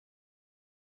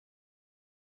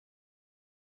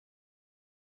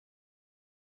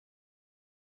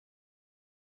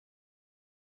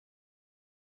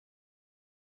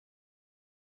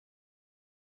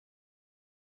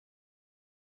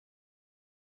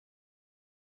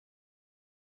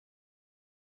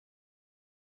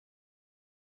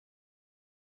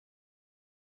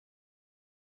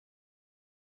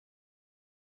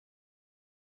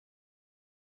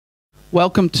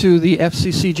Welcome to the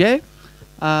FCCJ.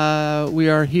 We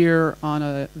are here on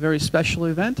a very special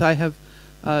event. I have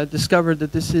discovered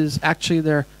that this is actually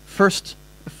their first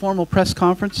formal press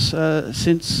conference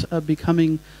since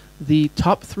becoming the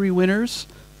top 3 winners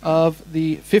of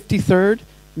the 53rd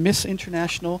Miss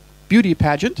International Beauty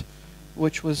Pageant,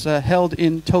 which was held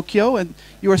in Tokyo. And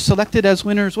you were selected as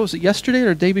winners, what was it, yesterday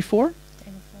or day before?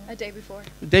 A day before.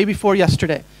 The day before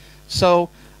yesterday. So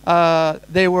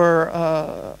they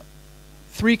were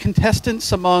 3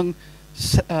 contestants among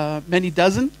many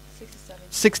dozen,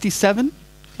 67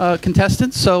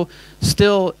 contestants. So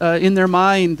still in their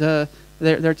mind,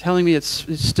 they're telling me it's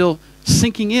still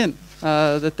sinking in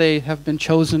that they have been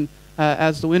chosen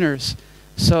as the winners.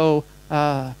 So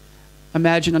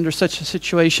imagine under such a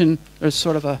situation, there's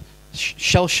sort of a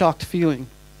shell-shocked feeling.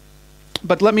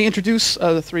 But let me introduce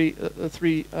the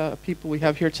three people we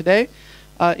have here today.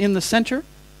 In the center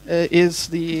is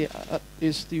the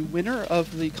winner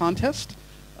of the contest.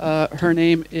 Her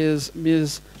name is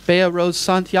Ms. Bea Rose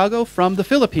Santiago from the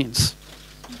Philippines.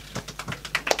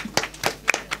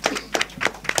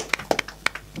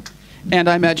 And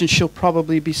I imagine she'll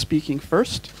probably be speaking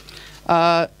first.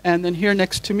 And then here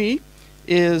next to me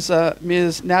is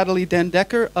Ms. Nathalie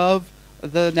Dekker of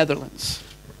the Netherlands.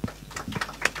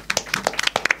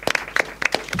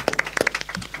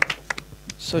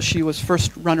 So she was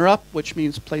first runner-up, which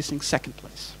means placing second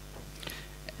place.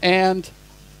 And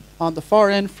on the far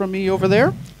end from me over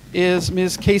there is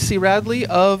Ms. Casey Radley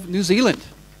of New Zealand.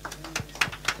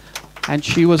 And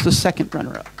she was the second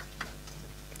runner-up.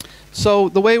 So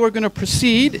the way we're going to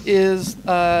proceed is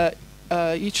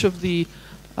each of the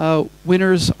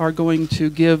winners are going to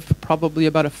give probably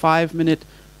about a 5-minute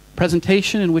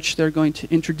presentation in which they're going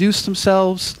to introduce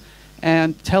themselves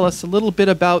and tell us a little bit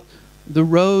about the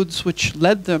roads which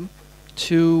led them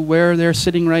to where they're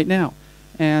sitting right now.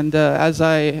 And as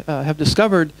I have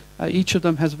discovered, each of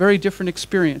them has very different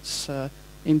experience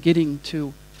in getting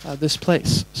to this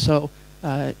place. So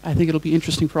I think it'll be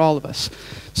interesting for all of us.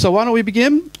 So why don't we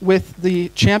begin with the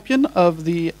champion of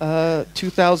the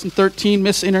 2013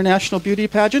 Miss International Beauty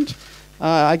Pageant.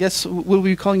 I guess we'll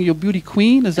be calling you a beauty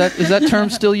queen. Is that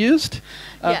term still used?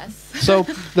 Yes. So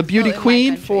the beauty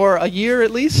queen for a year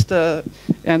at least,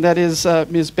 and that is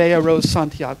Ms. Bea Rose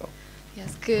Santiago.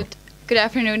 Yes. Good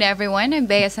afternoon, everyone. I'm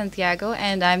Bea Santiago,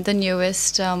 and I'm the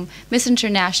newest Miss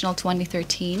International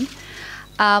 2013.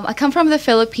 I come from the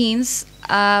Philippines.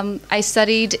 I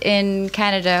studied in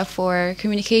Canada for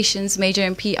communications, major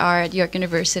in PR at York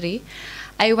University.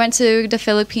 I went to the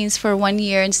Philippines for 1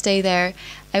 year and stayed there.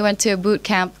 I went to a boot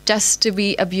camp just to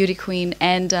be a beauty queen,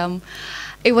 and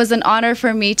it was an honor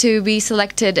for me to be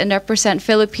selected and represent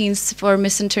Philippines for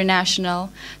Miss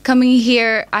International. Coming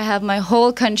here, I have my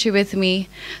whole country with me.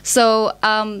 So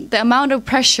the amount of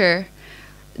pressure,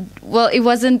 well, it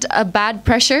wasn't a bad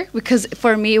pressure because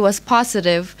for me it was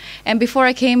positive. And before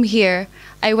I came here,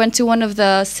 I went to one of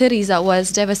the cities that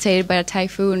was devastated by a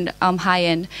typhoon,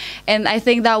 Haiyan. And I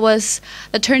think that was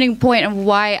the turning point of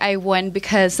why I won,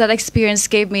 because that experience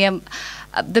gave me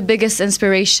the biggest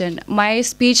inspiration. My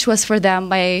speech was for them.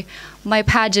 My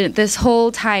pageant this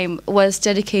whole time was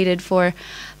dedicated for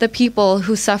the people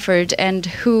who suffered and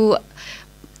who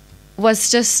was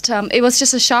just, it was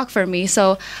just a shock for me.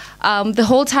 So the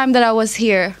whole time that I was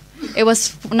here, it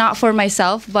was not for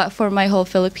myself, but for my whole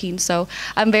Philippines. So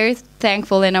I'm very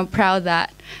thankful and I'm proud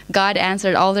that God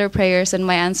answered all their prayers and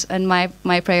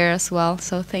my prayer as well.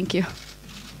 So thank you.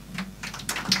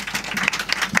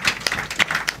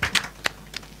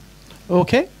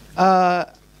 Okay.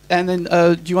 And then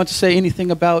do you want to say anything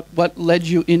about what led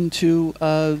you into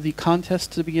the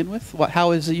contest to begin with?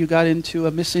 How is it you got into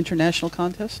a Miss International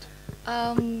contest?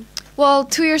 Well,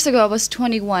 2 years ago I was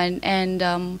 21,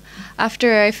 and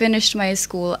after I finished my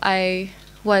school, I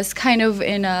was kind of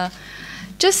in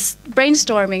just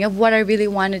brainstorming of what I really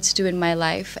wanted to do in my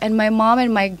life. And my mom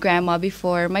and my grandma,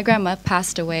 before my grandma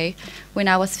passed away when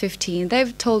I was 15,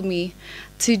 they've told me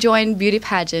to join beauty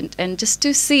pageant and just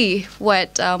to see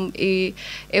what it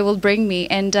will bring me.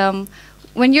 And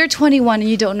when you're 21 and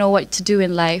you don't know what to do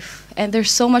in life, and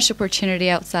there's so much opportunity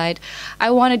outside,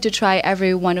 I wanted to try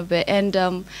every one of it. And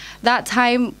that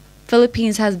time,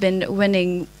 Philippines has been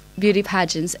winning beauty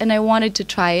pageants, and I wanted to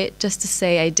try it just to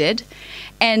say I did.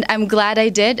 And I'm glad I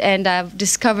did, and I've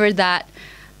discovered that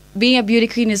being a beauty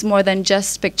queen is more than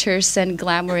just pictures and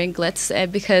glamour and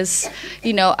glitz, because,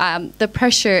 you know, the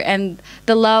pressure and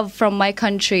the love from my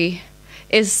country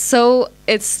is so,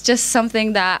 it's just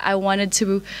something that I wanted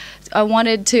to,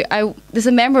 there's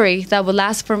a memory that will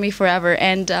last for me forever.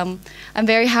 And I'm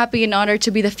very happy and honored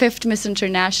to be the 5th Miss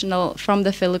International from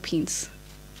the Philippines.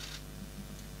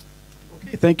 Okay.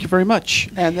 Thank you very much.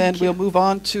 And then we'll move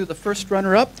on to the first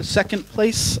runner-up, the second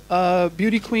place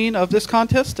beauty queen of this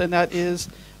contest, and that is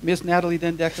Ms. Nathalie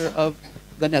Dekker of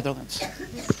the Netherlands.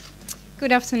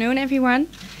 Good afternoon, everyone.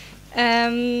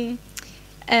 My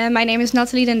name is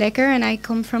Nathalie Dekker, and I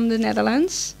come from the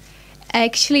Netherlands.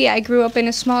 Actually, I grew up in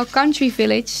a small country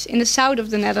village in the south of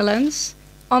the Netherlands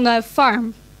on a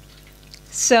farm.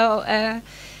 So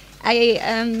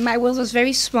my world was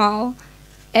very small,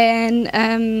 and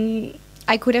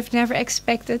I could have never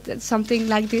expected that something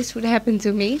like this would happen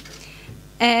to me.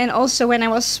 And also, when I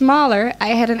was smaller, I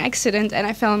had an accident and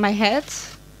I fell on my head.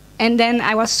 And then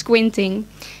I was squinting,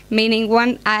 meaning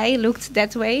one eye looked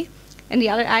that way and the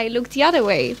other eye looked the other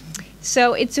way.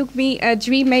 So it took me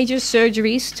 3 major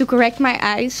surgeries to correct my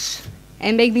eyes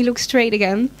and make me look straight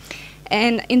again.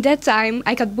 And in that time,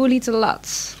 I got bullied a lot.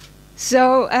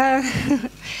 So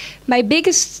my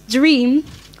biggest dream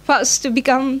was to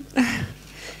become...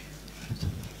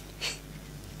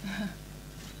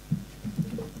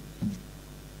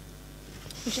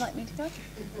 Would you like me to go?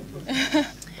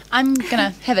 I'm going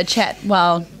to have a chat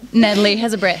while Nathalie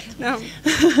has a breath. No.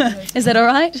 Is that all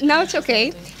right? No, it's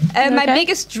okay. My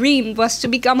biggest dream was to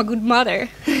become a good mother.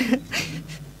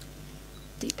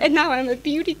 And now I'm a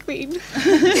beauty queen.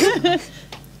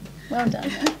 Well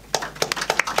done.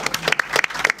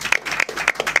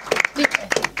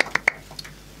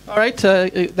 All right,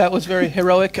 that was very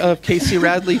heroic of Casey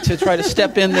Radley to try to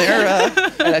step in there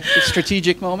at a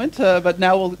strategic moment, but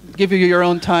now we'll give you your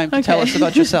own time to tell us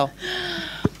about yourself.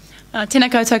 Tēnā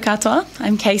koutou katoa.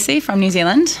 I'm Casey from New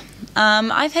Zealand.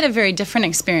 I've had a very different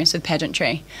experience with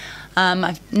pageantry.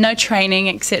 I've no training,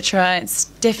 etc. It's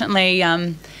definitely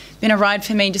been a ride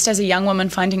for me just as a young woman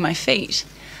finding my feet.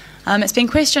 It's been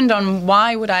questioned on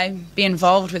why would I be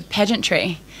involved with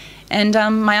pageantry, and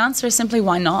my answer is simply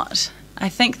why not. I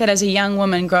think that as a young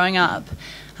woman growing up,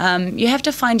 you have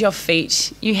to find your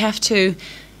feet. You have to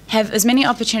have as many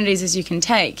opportunities as you can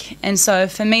take. And so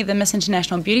for me, the Miss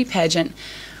International Beauty Pageant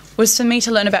was for me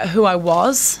to learn about who I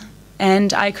was,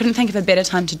 and I couldn't think of a better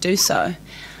time to do so.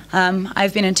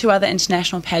 I've been in 2 other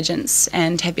international pageants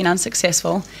and have been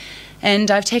unsuccessful, and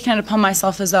I've taken it upon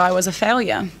myself as though I was a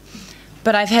failure.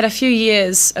 But I've had a few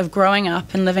years of growing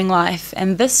up and living life,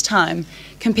 and this time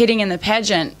competing in the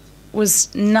pageant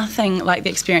was nothing like the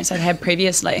experience I'd had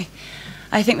previously.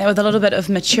 I think that with a little bit of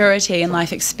maturity and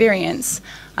life experience,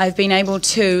 I've been able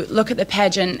to look at the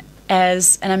pageant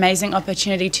as an amazing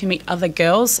opportunity to meet other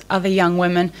girls, other young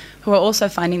women who are also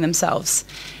finding themselves.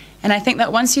 And I think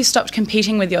that once you stop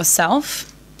competing with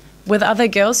yourself, with other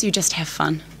girls, you just have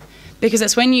fun. Because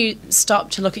it's when you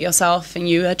stop to look at yourself and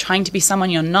you are trying to be someone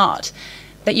you're not,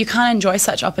 that you can't enjoy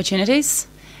such opportunities.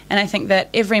 And I think that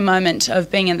every moment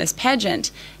of being in this pageant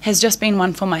has just been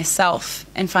one for myself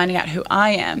and finding out who I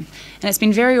am. And it's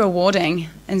been very rewarding.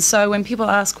 And so when people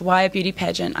ask why a beauty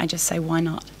pageant, I just say, why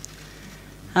not?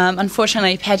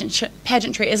 Unfortunately,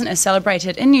 pageantry isn't as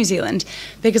celebrated in New Zealand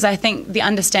because I think the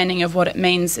understanding of what it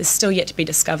means is still yet to be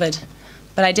discovered.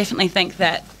 But I definitely think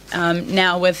that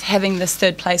now with having this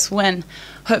 3rd place win,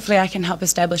 hopefully I can help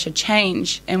establish a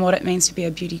change in what it means to be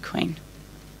a beauty queen.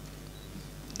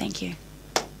 Thank you.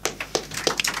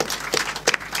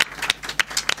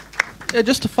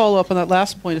 Just to follow up on that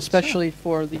last point, especially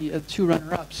for the 2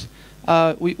 runner-ups,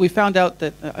 we found out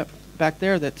that back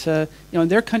there that in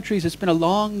their countries it's been a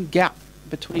long gap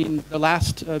between the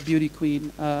last beauty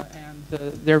queen and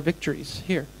their victories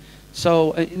here.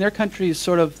 So in their countries,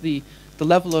 sort of the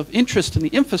level of interest in the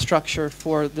infrastructure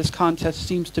for this contest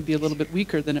seems to be a little bit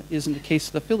weaker than it is in the case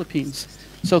of the Philippines.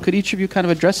 So could each of you kind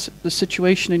of address the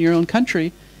situation in your own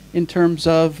country in terms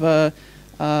of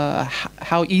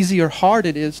how easy or hard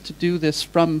it is to do this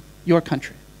from your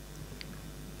country?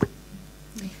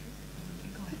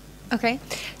 Okay,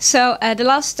 so the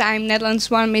last time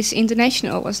Netherlands won Miss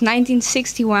International was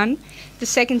 1961. The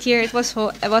second year it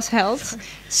was held.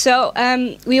 So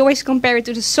we always compare it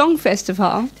to the Song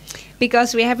Festival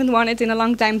because we haven't won it in a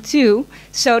long time too.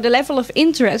 So the level of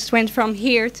interest went from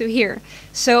here to here.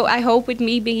 So I hope with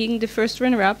me being the first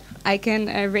runner-up, I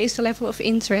can raise the level of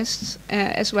interest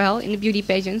as well in the beauty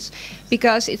pageants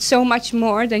because it's so much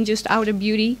more than just outer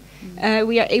beauty.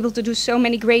 We are able to do so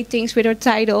many great things with our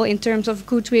title in terms of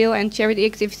goodwill and charity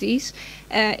activities.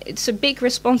 It's a big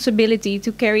responsibility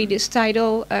to carry this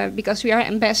title because we are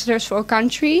ambassadors for our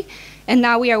country and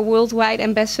now we are worldwide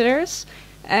ambassadors.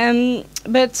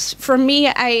 But for me,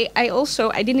 I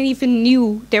didn't even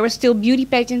knew there were still beauty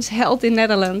pageants held in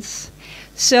Netherlands.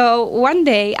 So one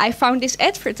day I found this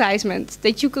advertisement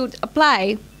that you could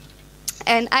apply.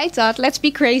 And I thought, let's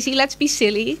be crazy, let's be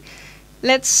silly.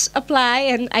 Let's apply,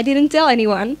 and I didn't tell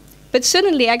anyone. But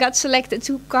suddenly I got selected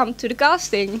to come to the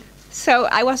casting. So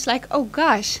I was like, oh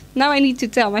gosh, now I need to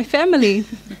tell my family.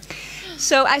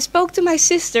 So I spoke to my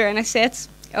sister and I said,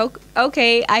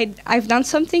 okay, I've done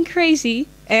something crazy.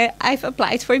 I've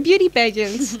applied for a beauty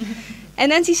pageant.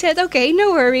 And then she said, okay,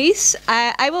 no worries.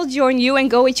 I will join you and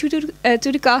go with you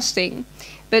to the casting.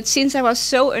 But since I was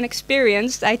so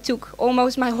inexperienced, I took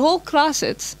almost my whole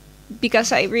closet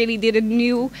because I really didn't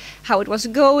knew how it was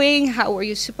going, how were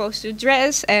you supposed to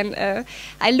dress. And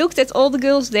I looked at all the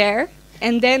girls there.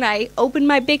 And then I opened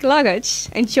my big luggage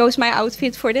and chose my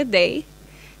outfit for that day.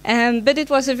 But it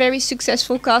was a very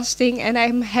successful casting, and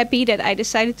I'm happy that I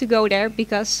decided to go there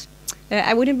because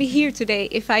I wouldn't be here today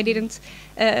if I didn't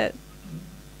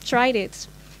try it.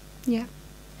 Yeah.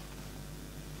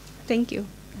 Thank you.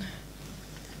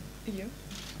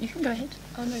 You can go ahead.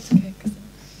 Oh no, it's okay because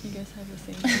you guys have the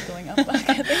same going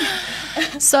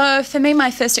up. So for me, my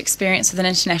first experience with an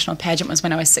international pageant was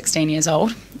when I was 16 years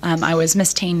old. I was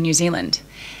Miss Teen New Zealand.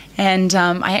 And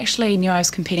I actually knew I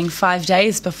was competing 5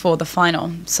 days before the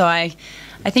final. So I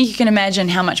think you can imagine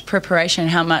how much preparation,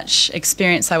 how much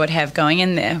experience I would have going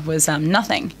in there was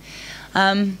nothing.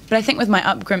 But I think with my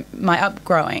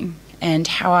upgrowing and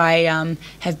how I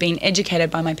have been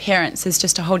educated by my parents is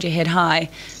just to hold your head high,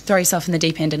 throw yourself in the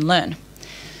deep end and learn.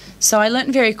 So I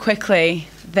learned very quickly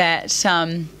that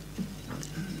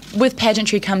with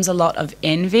pageantry comes a lot of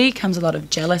envy, comes a lot of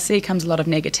jealousy, comes a lot of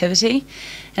negativity.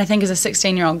 And I think as a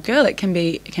 16-year-old girl, it can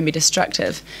be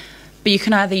destructive. But you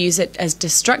can either use it as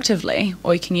destructively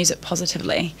or you can use it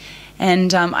positively.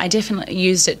 And I definitely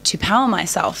used it to power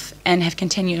myself and have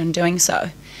continued on doing so.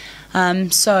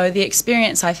 So the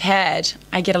experience I've had,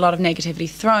 I get a lot of negativity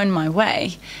thrown my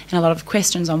way and a lot of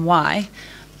questions on why.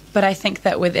 But I think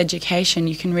that with education,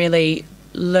 you can really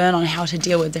learn on how to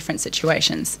deal with different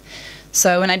situations.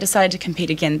 So when I decided to compete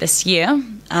again this year,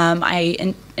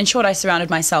 in short, I surrounded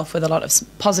myself with a lot of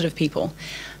positive people.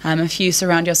 If you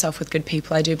surround yourself with good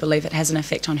people, I do believe it has an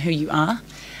effect on who you are.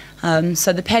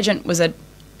 So the pageant was a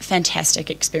fantastic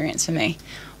experience for me.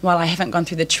 While I haven't gone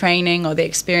through the training or the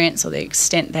experience or the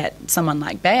extent that someone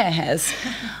like Bea has,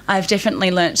 I've definitely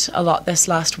learnt a lot this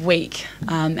last week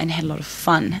and had a lot of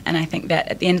fun. And I think that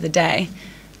at the end of the day,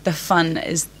 the fun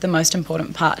is the most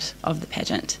important part of the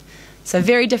pageant. So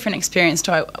very different experience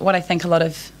to what I think a lot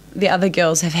of the other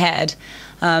girls have had.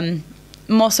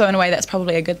 More so in a way that's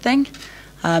probably a good thing.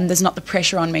 There's not the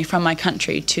pressure on me from my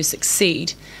country to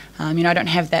succeed. I don't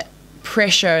have that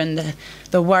pressure and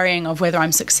the worrying of whether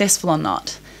I'm successful or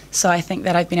not. So I think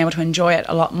that I've been able to enjoy it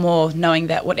a lot more, knowing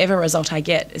that whatever result I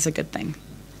get is a good thing.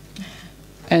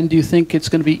 And do you think it's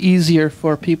going to be easier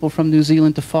for people from New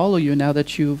Zealand to follow you now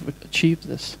that you've achieved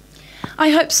this? I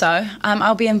hope so.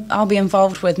 I'll be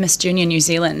involved with Miss Junior New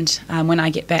Zealand when I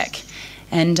get back,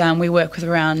 and we work with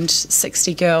around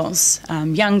 60 girls,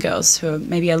 young girls who are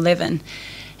maybe 11,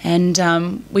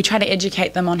 and we try to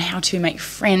educate them on how to make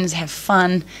friends, have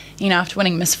fun. After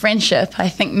winning Miss Friendship, I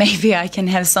think maybe I can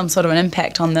have some sort of an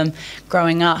impact on them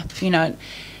growing up.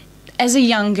 As a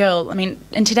young girl,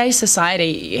 in today's society,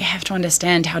 you have to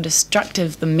understand how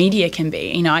destructive the media can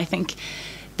be. I think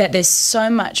that there's so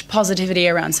much positivity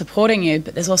around supporting you,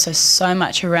 but there's also so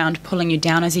much around pulling you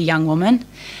down as a young woman.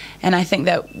 And I think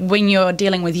that when you're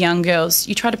dealing with young girls,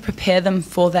 you try to prepare them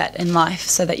for that in life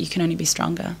so that you can only be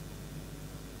stronger.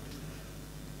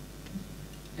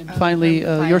 And finally,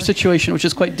 your situation, which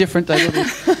is quite different.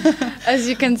 As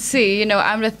you can see,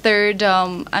 I'm the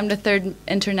third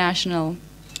international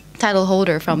title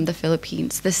holder from the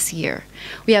Philippines this year.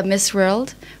 We have Miss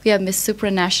World, we have Miss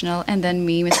Supranational, and then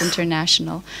me, Miss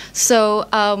International. So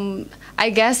I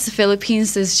guess the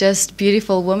Philippines is just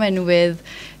beautiful women with,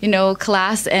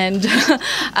 class and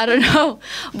I don't know.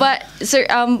 But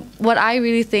what I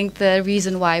really think the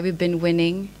reason why we've been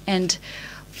winning and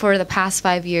for the past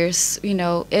 5 years,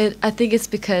 I think it's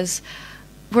because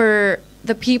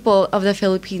the people of the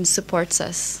Philippines supports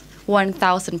us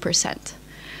 1,000%.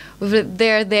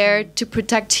 They're there to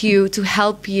protect you, to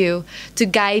help you, to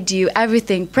guide you,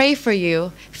 everything, pray for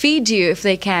you, feed you if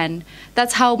they can.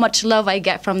 That's how much love I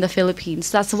get from the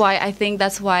Philippines. That's why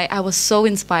I was so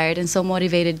inspired and so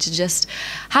motivated to just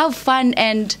have fun.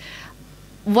 And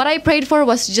what I prayed for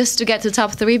was just to get to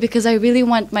top 3 because I really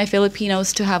want my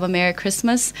Filipinos to have a Merry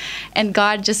Christmas, and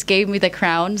God just gave me the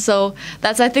crown. So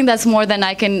I think that's more than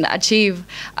I can achieve.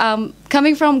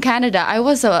 Coming from Canada, I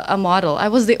was a model. I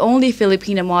was the only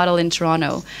Filipino model in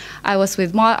Toronto. I was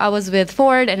with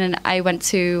Ford, and then I went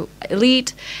to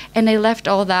Elite, and I left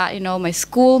all that, my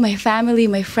school, my family,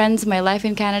 my friends, my life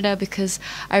in Canada because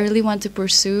I really want to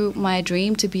pursue my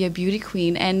dream to be a beauty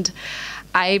queen. And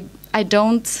I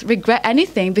don't regret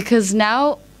anything because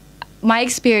now my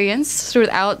experience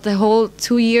throughout the whole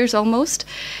 2 years almost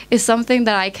is something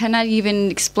that I cannot even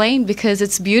explain because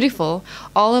it's beautiful.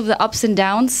 All of the ups and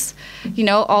downs, you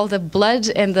know, all the blood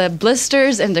and the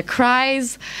blisters and the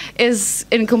cries is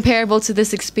incomparable to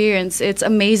this experience. It's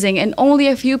amazing, and only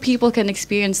a few people can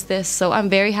experience this, so I'm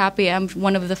very happy I'm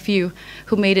one of the few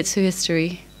who made it to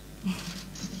history.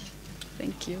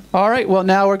 Thank you. All right, well,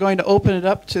 now we're going to open it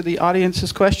up to the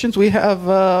audience's questions. We have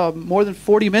more than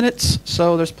 40 minutes,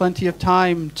 so there's plenty of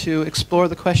time to explore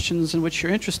the questions in which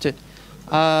you're interested.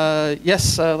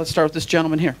 Yes, let's start with this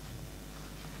gentleman here.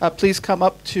 Please come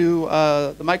up to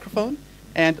the microphone,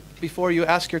 and before you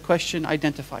ask your question,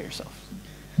 identify yourself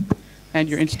and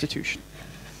your institution.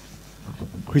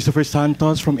 Christopher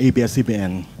Santos from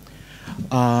ABS-CBN.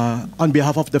 On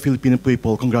behalf of the Filipino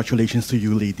people, congratulations to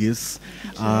you, ladies.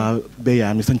 Bea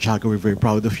and Ms. Santiago, we're very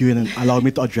proud of you, and allow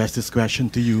me to address this question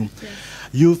to you. Yes.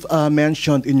 You've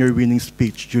mentioned in your winning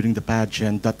speech during the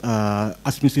pageant that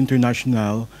as Miss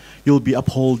International, you'll be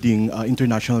upholding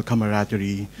international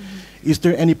camaraderie. Mm-hmm. Is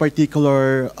there any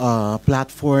particular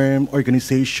platform,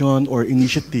 organization, or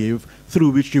initiative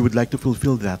through which you would like to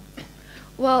fulfill that?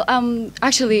 Well,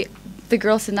 actually, the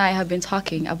girls and I have been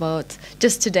talking about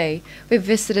just today. We've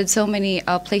visited so many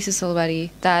places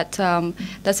already that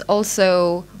that's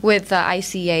also with the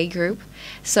ICA group.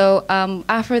 So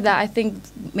after that, I think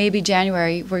maybe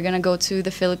January we're gonna go to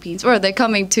the Philippines, or they're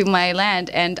coming to my land,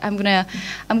 and I'm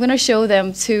gonna show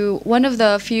them to one of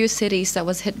the few cities that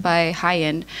was hit by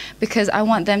high-end, because I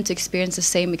want them to experience the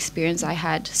same experience I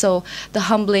had. So the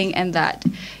humbling and that,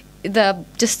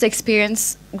 just the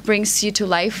experience brings you to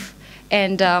life.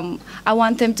 And I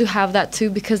want them to have that too,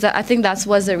 because I think that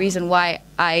was the reason why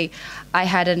I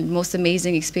had a most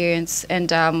amazing experience, and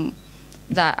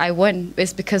that I won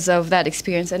is because of that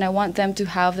experience. And I want them to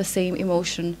have the same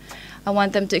emotion. I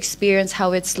want them to experience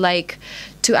how it's like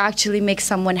to actually make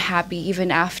someone happy even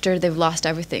after they've lost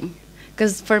everything.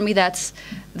 Because for me, that's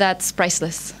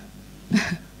priceless.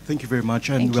 Thank you very much,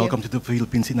 and welcome to the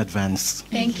Philippines in advance.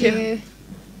 Thank you.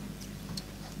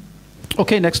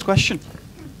 Okay, next question.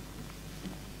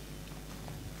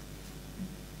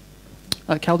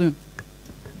 Khaldun.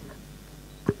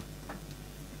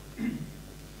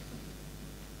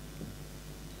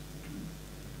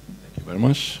 Thank you very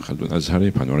much. Khaldun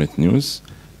Azhari, Panoramic News.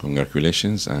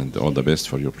 Congratulations and all the best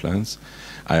for your plans.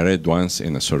 I read once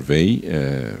in a survey,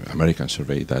 American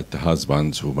survey, that the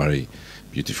husbands who marry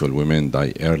beautiful women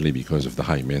die early because of the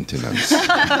high maintenance.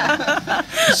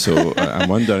 So I'm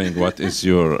wondering, what is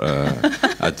your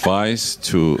advice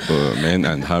to men,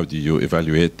 and how do you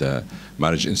evaluate the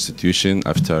marriage institution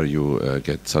after you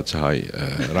get such a high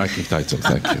ranking title?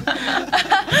 Thank you.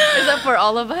 Is that for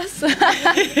all of us?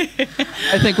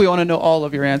 I think we want to know all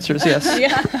of your answers, yes.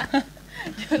 Yeah.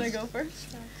 You want to go first?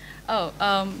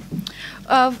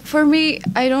 For me,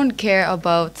 I don't care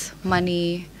about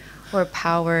money or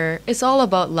power. It's all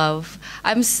about love.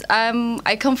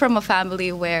 I come from a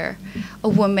family where a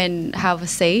woman have a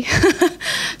say.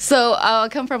 So I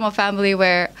come from a family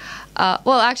where,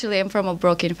 well, actually, I'm from a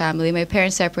broken family. My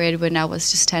parents separated when I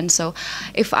was just 10. So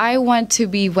if I want to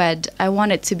be wed, I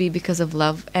want it to be because of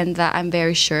love, and that I'm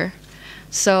very sure.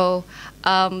 So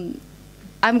I'm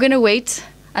going to wait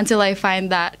until I find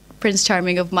that Prince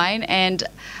Charming of mine, and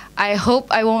I hope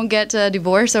I won't get a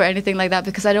divorce or anything like that,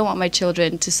 because I don't want my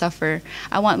children to suffer.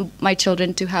 I want my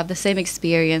children to have the same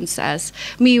experience as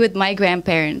me with my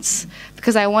grandparents,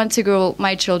 because I want to grow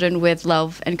my children with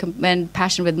love and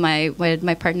passion with my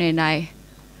partner and I.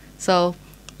 So,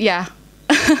 yeah.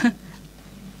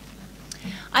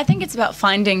 I think it's about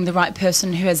finding the right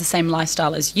person who has the same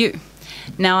lifestyle as you.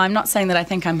 Now, I'm not saying that I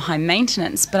think I'm high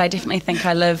maintenance, but I definitely think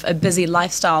I live a busy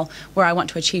lifestyle where I want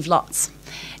to achieve lots.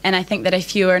 And I think that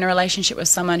if you are in a relationship with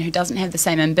someone who doesn't have the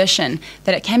same ambition,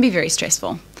 that it can be very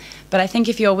stressful. But I think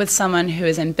if you're with someone who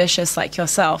is ambitious like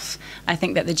yourself, I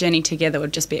think that the journey together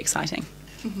would just be exciting.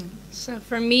 Mm-hmm. So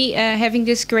for me, having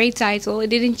this great title, it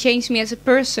didn't change me as a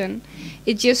person.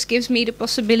 It just gives me the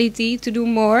possibility to do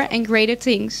more and greater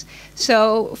things.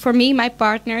 So for me, my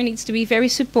partner needs to be very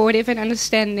supportive and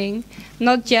understanding,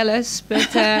 not jealous,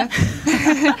 but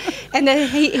and then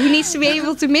he needs to be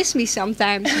able to miss me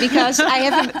sometimes, because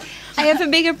I have a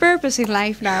bigger purpose in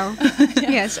life now.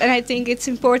 Yes, and I think it's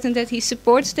important that he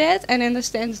supports that and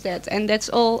understands that, and that's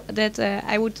all that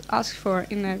I would ask for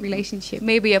in a relationship.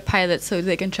 Maybe a pilot so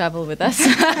they can travel with us.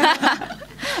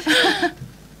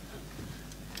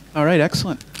 All right,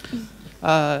 excellent.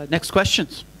 Next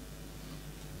questions.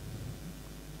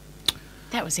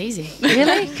 That was easy.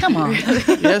 Really? Come on.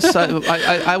 Yes,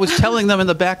 I was telling them in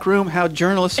the back room how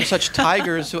journalists are such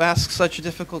tigers who ask such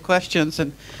difficult questions,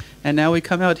 and And now we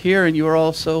come out here and you are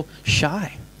all so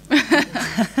shy.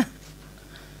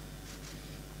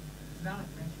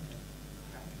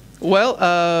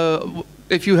 Well,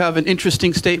 if you have an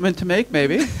interesting statement to make,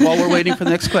 maybe, while we're waiting for the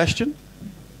next question.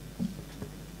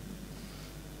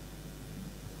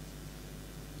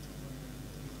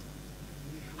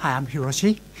 Hi, I'm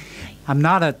Hiroshi. I'm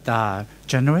not a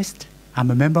journalist.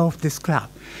 I'm a member of this club.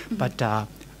 But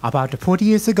about 40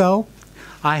 years ago,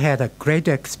 I had a great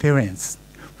experience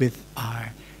with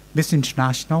our Miss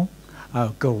International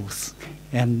girls.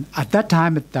 And at that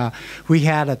time, we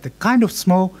had a kind of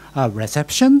small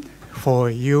reception for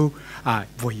you,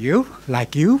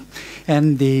 like you.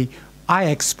 And I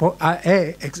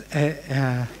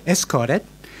escorted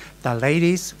the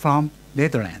ladies from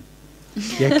Netherlands.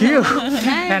 Thank you. Nice.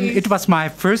 And it was my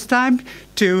first time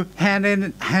to hand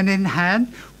in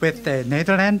hand with the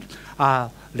Netherlands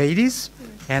ladies,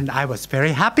 and I was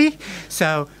very happy.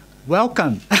 So,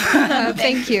 welcome.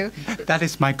 Thank you. That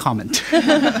is my comment.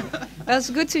 Well, it's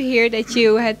good to hear that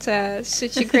you had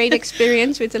such a great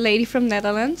experience with the lady from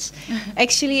Netherlands.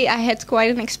 Actually, I had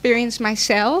quite an experience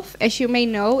myself, as you may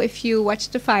know if you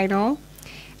watched the final,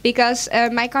 because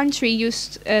my country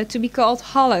used to be called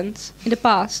Holland in the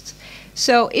past.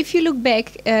 So if you look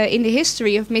back in the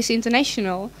history of Miss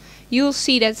International, you'll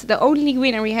see that the only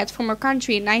winner we had from our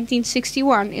country in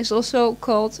 1961 is also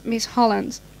called Miss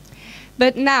Holland.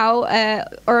 But now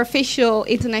our official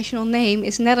international name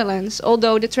is Netherlands,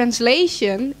 although the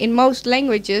translation in most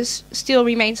languages still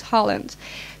remains Holland.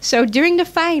 So during the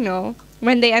final,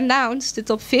 when they announced the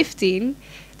top 15,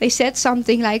 they said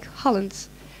something like Holland,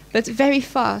 but very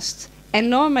fast. And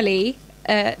normally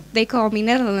they call me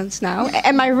Netherlands now.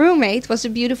 And my roommate was a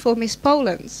beautiful Miss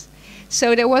Poland.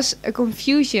 So there was a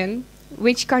confusion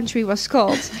which country was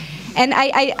called. And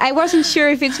I wasn't sure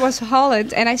if it was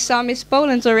Holland, and I saw Miss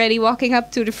Poland already walking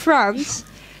up to the front.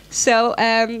 So,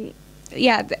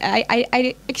 yeah,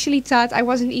 I actually thought I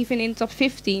wasn't even in top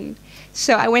 15.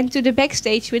 So I went to the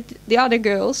backstage with the other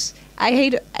girls.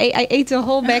 I ate a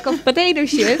whole bag of potato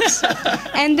chips.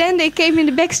 And then they came in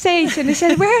the backstage and they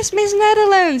said, "Where's Miss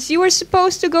Netherlands? You were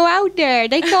supposed to go out there.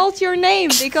 They called your name.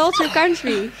 They called your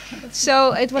country."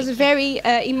 So it was a very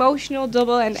emotional,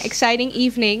 double and exciting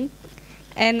evening.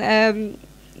 And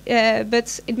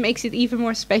but it makes it even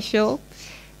more special.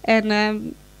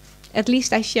 And at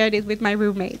least I shared it with my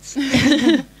roommates.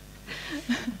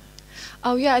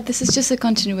 Oh yeah, this is just a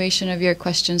continuation of your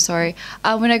question. Sorry.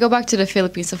 When I go back to the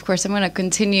Philippines, of course, I'm going to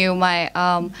continue my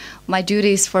my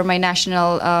duties for my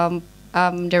national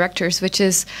directors, which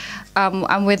is I'm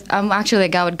actually a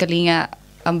Gawad Galinga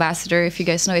ambassador. If you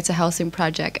guys know, it's a housing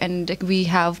project, and we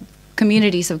have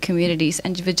communities of communities,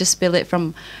 and we just build it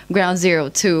from ground zero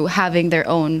to having their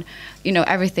own, you know,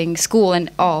 everything, school and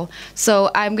all. So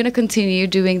I'm gonna continue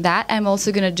doing that. I'm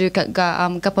also gonna do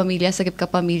Kapamilya, Sagip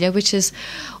Kapamilya, which is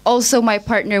also my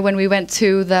partner when we went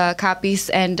to the Kapis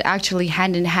and actually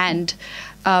hand in hand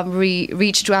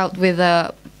reached out with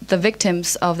the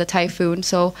victims of the typhoon.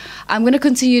 So I'm gonna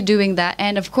continue doing that,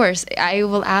 and of course I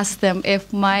will ask them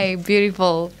if my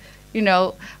beautiful, you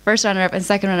know, first runner-up and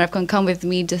second runner-up can come with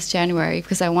me this January,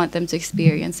 because I want them to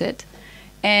experience it.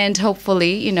 And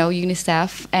hopefully, you know,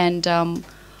 UNICEF and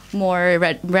more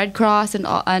Red Cross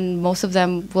and most of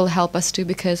them will help us too,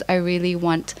 because I really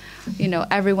want, you know,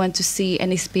 everyone to see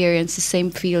and experience the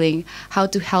same feeling, how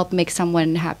to help make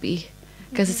someone happy.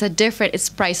 Because it's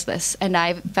priceless, and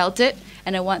I've felt it,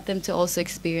 and I want them to also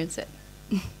experience it.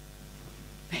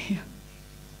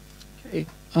 Okay.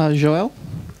 Joël?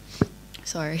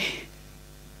 Sorry.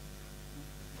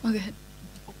 Oh, go ahead.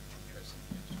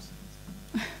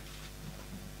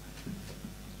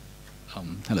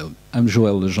 Hello, I'm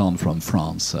Joël Lejean from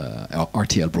France,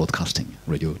 RTL Broadcasting,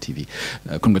 Radio, TV.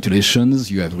 Congratulations,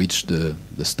 you have reached the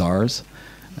stars,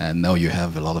 and now you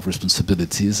have a lot of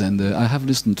responsibilities. And I have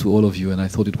listened to all of you, and I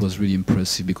thought it was really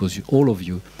impressive, because all of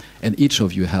you, and each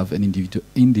of you have an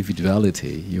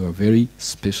individuality. You are very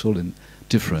special and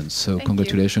different. So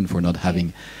congratulations for not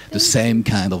having the same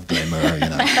kind of glamour, you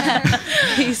know.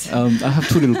 I have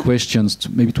two little questions,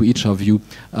 maybe to each of you.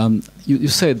 You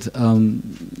said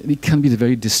it can be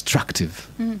very destructive.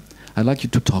 I'd like you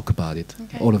to talk about it,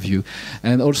 all of you.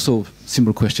 And also,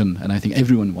 simple question, and I think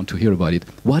everyone wants to hear about it.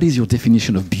 What is your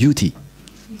definition of beauty?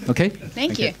 Okay?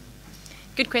 Thank you.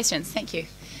 Good questions. Thank you.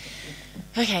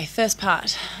 Okay, first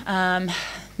part.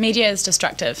 Media is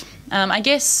destructive. I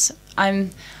guess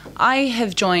I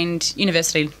have joined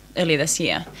university earlier this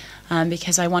year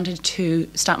because I wanted to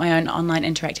start my own online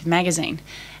interactive magazine,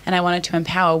 and I wanted to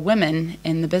empower women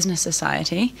in the business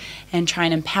society and try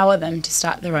and empower them to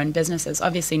start their own businesses.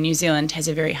 Obviously, New Zealand has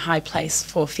a very high place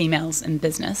for females in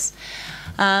business.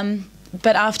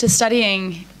 But after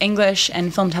studying English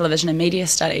and film, television and media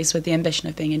studies with the ambition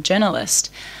of being a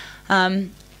journalist,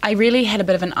 I really had a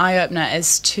bit of an eye-opener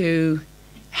as to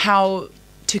how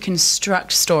to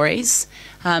construct stories,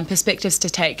 perspectives to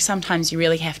take. Sometimes you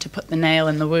really have to put the nail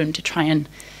in the wound to try and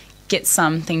get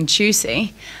something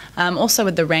juicy. Also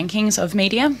with the rankings of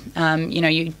media,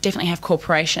 you definitely have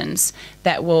corporations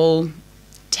that will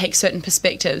take certain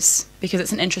perspectives because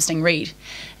it's an interesting read.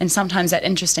 And sometimes that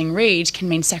interesting read can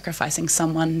mean sacrificing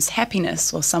someone's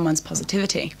happiness or someone's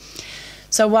positivity.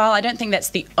 So while I don't think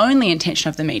that's the only intention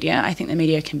of the media, I think the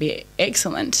media can be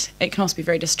excellent. It can also be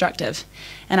very destructive.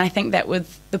 And I think that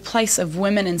with the place of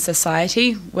women in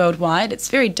society worldwide, it's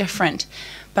very different.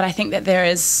 But I think that there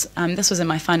is, this was in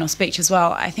my final speech as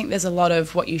well, I think there's a lot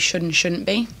of what you should and shouldn't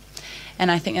be. And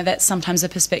I think that that's sometimes a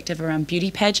perspective around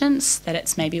beauty pageants, that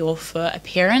it's maybe all for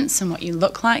appearance and what you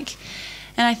look like.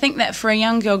 And I think that for a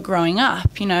young girl growing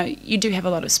up, you do have a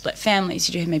lot of split families,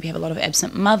 you do maybe have a lot of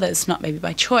absent mothers, not maybe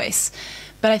by choice.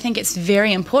 But I think it's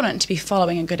very important to be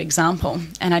following a good example.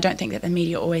 And I don't think that the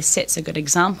media always sets a good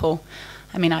example.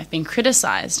 I mean, I've been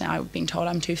criticised, I've been told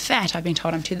I'm too fat, I've been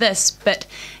told I'm too this, but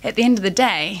at the end of the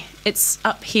day, it's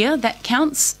up here that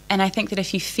counts, and I think that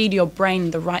if you feed your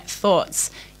brain the right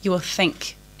thoughts, you will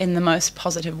think in the most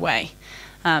positive way.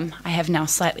 I have now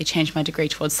slightly changed my degree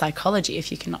towards psychology,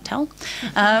 if you cannot tell.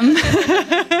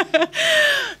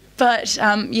 But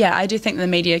yeah, I do think the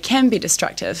media can be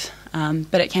destructive,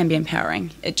 but it can be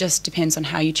empowering. It just depends on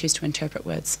how you choose to interpret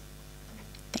words.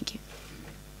 Thank you.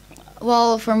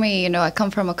 Well, for me, I come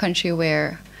from a country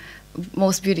where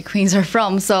most beauty queens are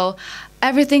from, so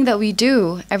everything that we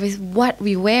do, what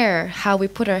we wear, how we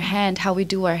put our hand, how we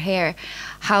do our hair,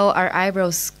 how our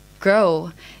eyebrows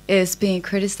grow is being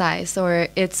criticized, or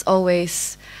it's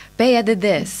always, Bea did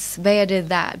this, Bea did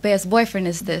that, Bea's boyfriend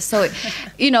is this. So,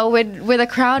 with a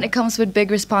crown, it comes with big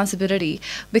responsibility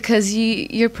because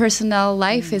your personal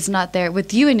life is not there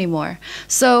with you anymore.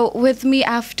 So with me,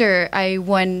 after I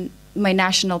won my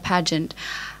national pageant,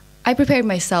 I prepared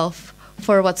myself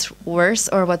for what's worse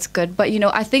or what's good. But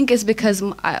I think it's because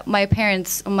my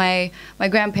parents, my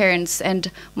grandparents, and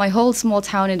my whole small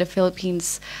town in the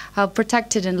Philippines have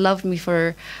protected and loved me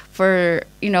for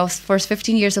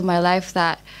 15 years of my life.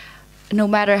 That no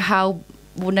matter how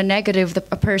negative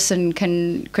a person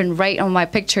can write on my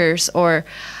pictures, or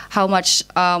how much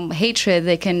hatred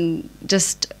they can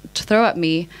just throw at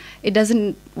me, it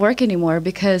doesn't work anymore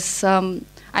because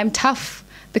I'm tough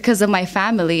because of my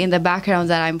family and the background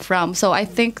that I'm from. So I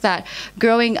think that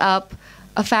growing up,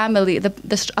 a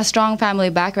strong family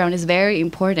background is very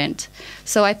important.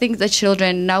 So I think the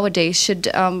children nowadays should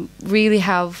really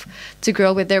have to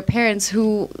grow with their parents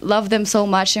who love them so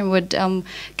much and would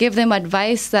give them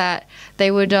advice that they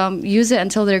would use it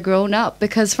until they're grown up.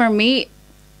 Because for me,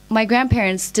 my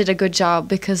grandparents did a good job,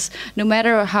 because no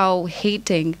matter how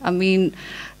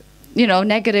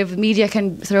negative media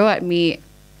can throw at me,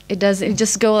 it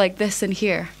just go like this in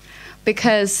here,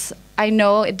 because I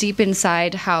know deep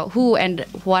inside who and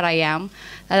what I am,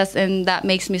 and that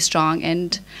makes me strong.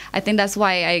 And I think that's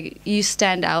why you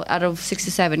stand out of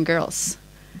 67 girls,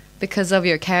 because of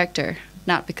your character,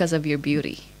 not because of your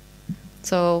beauty.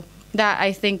 So that,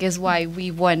 I think, is why we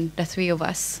won, the three of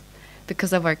us,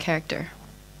 because of our character.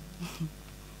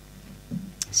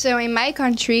 So in my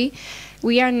country,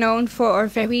 we are known for our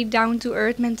very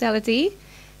down-to-earth mentality.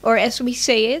 Or as we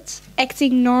say it,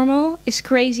 acting normal is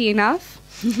crazy enough.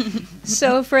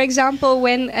 So, for example,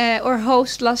 when our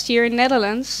host last year in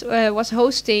Netherlands was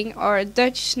hosting our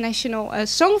Dutch National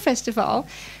Song Festival,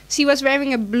 she was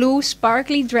wearing a blue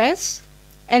sparkly dress.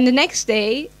 And the next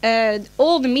day,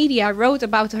 all the media wrote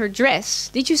about her dress.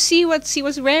 Did you see what she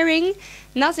was wearing?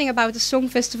 Nothing about the song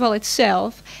festival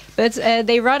itself, but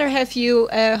they rather have you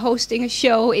hosting a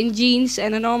show in jeans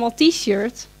and a normal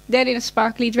t-shirt than in a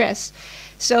sparkly dress.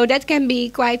 So that can be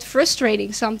quite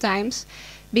frustrating sometimes,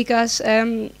 because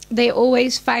they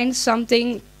always find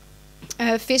something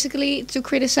physically to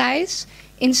criticize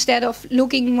instead of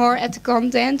looking more at the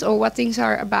content or what things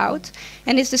are about.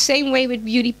 And it's the same way with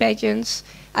beauty pageants.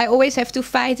 I always have to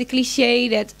fight the cliche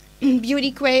that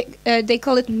they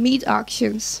call it meat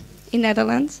auctions in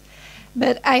Netherlands.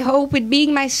 But I hope with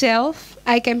being myself,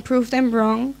 I can prove them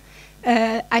wrong.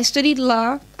 I studied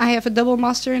law. I have a double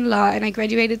master in law, and I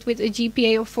graduated with a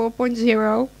GPA of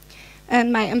 4.0.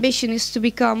 And my ambition is to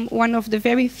become one of the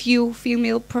very few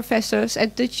female professors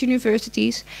at Dutch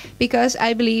universities, because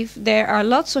I believe there are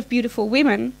lots of beautiful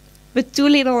women, but too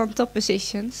little on top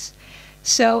positions.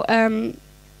 So I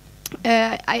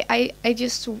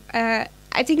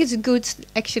think it's good,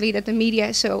 actually, that the media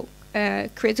is so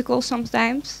critical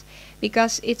sometimes,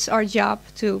 because it's our job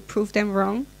to prove them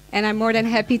wrong, and I'm more than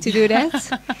happy to do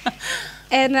that.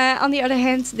 And on the other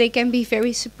hand, they can be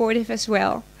very supportive as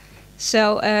well.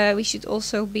 So we should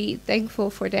also be thankful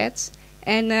for that.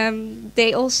 And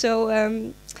they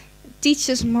also teach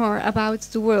us more about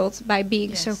the world by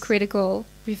being so critical,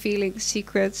 revealing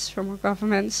secrets from our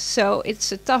governments. So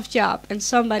it's a tough job, and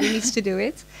somebody needs to do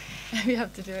it. We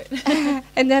have to do it.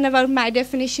 And then about my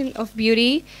definition of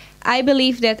beauty, I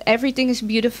believe that everything is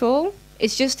beautiful.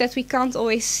 It's just that we can't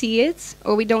always see it,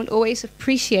 or we don't always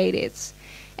appreciate it.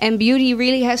 And beauty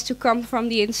really has to come from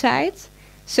the inside.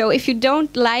 So if you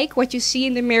don't like what you see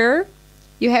in the mirror,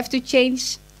 you have to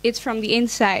change it from the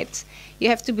inside. You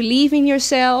have to believe in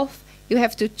yourself, you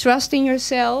have to trust in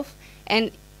yourself,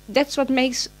 and that's what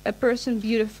makes a person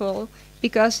beautiful.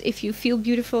 Because if you feel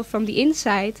beautiful from the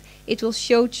inside, it will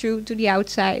show through to the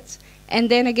outside. And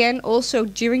then again, also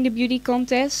during the beauty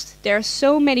contest, there are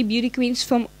so many beauty queens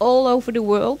from all over the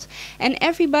world, and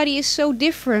everybody is so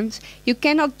different. You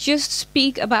cannot just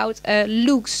speak about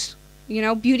looks, you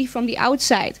know, beauty from the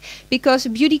outside, because a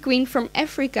beauty queen from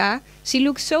Africa, she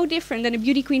looks so different than a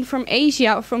beauty queen from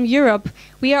Asia or from Europe.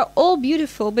 We are all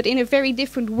beautiful, but in a very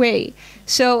different way.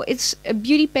 So it's a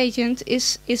beauty pageant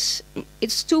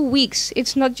it's 2 weeks.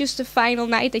 It's not just the final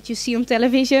night that you see on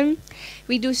television.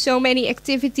 We do so many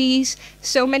activities,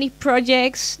 so many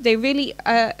projects. They really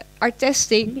are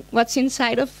testing what's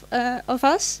inside of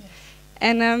us. Yes.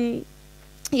 And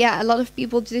yeah, a lot of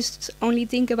people just only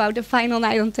think about the final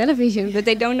night on television, but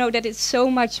they don't know that it's so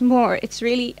much more. It's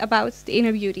really about the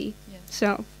inner beauty. Yes.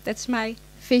 So that's my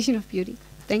vision of beauty.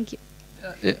 Thank you.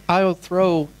 I will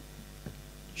throw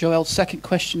Joelle's second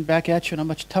question back at you in a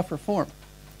much tougher form.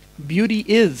 Beauty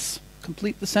is,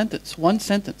 complete the sentence, one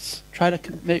sentence. Try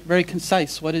to make very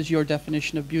concise. What is your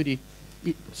definition of beauty,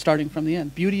 starting from the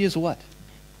end? Beauty is what?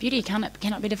 Beauty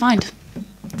cannot be defined.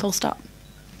 Full stop.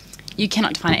 You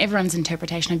cannot define it. Everyone's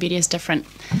interpretation of beauty is different.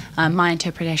 My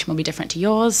interpretation will be different to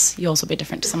yours. Yours will be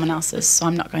different to someone else's. So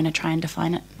I'm not going to try and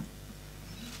define it.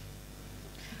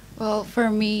 Well, for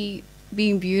me,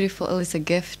 being beautiful is a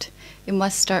gift. It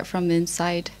must start from the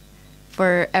inside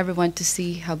for everyone to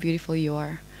see how beautiful you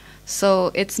are.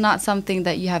 So it's not something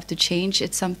that you have to change.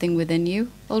 It's something within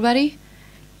you already.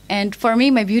 And for me,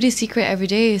 my beauty secret every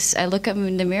day is I look at me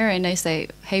in the mirror and I say,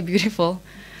 hey, beautiful.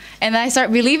 And I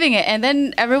start believing it. And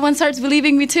then everyone starts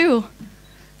believing me too.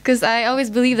 Because I always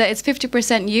believe that it's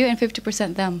 50% you and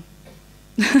 50% them.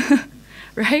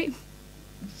 Right?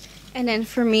 And then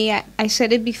for me, I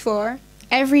said it before,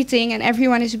 everything and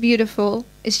everyone is beautiful.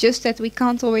 It's just that we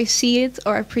can't always see it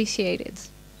or appreciate it.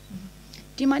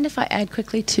 Do you mind if I add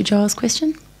quickly to Joel's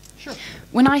question? Sure.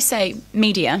 When I say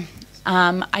media,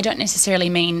 I don't necessarily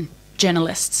mean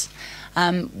journalists.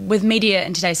 With media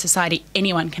in today's society,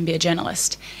 anyone can be a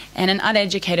journalist, and an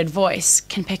uneducated voice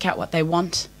can pick out what they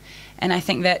want. And I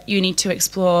think that you need to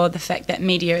explore the fact that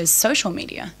media is social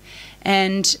media.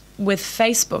 And with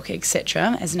Facebook,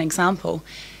 etc., as an example,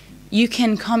 you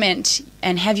can comment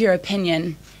and have your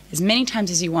opinion as many times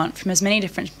as you want from as many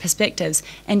different perspectives,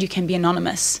 and you can be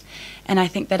anonymous. And I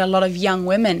think that a lot of young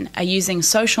women are using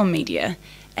social media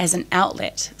as an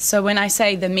outlet. So when I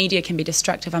say the media can be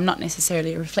destructive, I'm not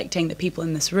necessarily reflecting the people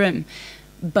in this room,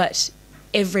 but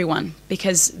everyone,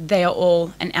 because they are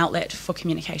all an outlet for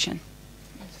communication.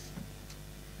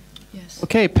 Yes.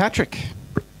 Okay, Patrick.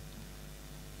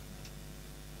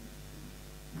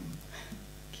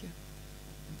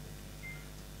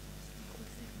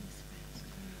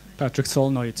 Patrick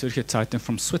Solnoy, Zürcher Zeitung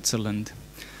from Switzerland.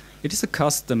 It is a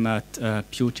custom at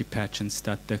beauty pageants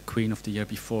that the queen of the year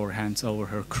before hands over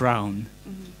her crown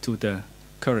to the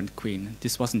current queen.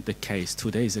 This wasn't the case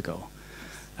 2 days ago.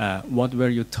 What were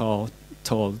you told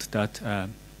that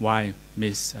why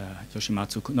Miss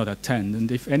Yoshimatsu could not attend?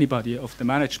 And if anybody of the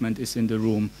management is in the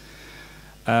room,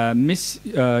 Miss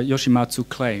Yoshimatsu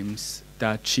claims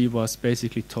that she was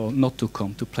basically told not to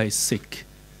come, to play sick,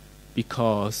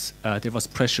 because there was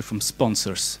pressure from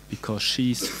sponsors, because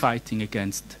she's fighting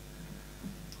against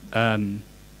a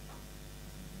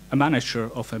manager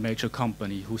of a major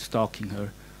company who's stalking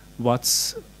her.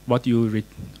 What do you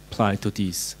reply to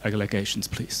these allegations,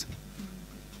 please?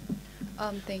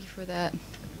 Thank you for that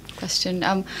question.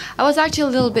 I was actually a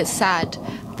little bit sad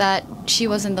that she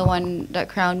wasn't the one that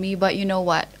crowned me, but you know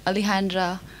what?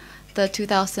 Alejandra, the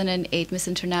 2008 Miss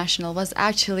International, was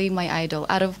actually my idol.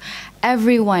 Out of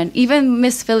everyone, even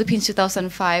Miss Philippines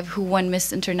 2005, who won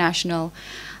Miss International,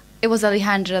 it was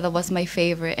Alejandra that was my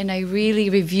favorite, and I really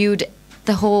reviewed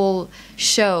the whole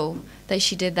show that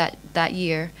she did that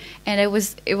year, and it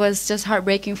was just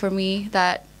heartbreaking for me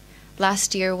that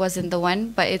last year wasn't the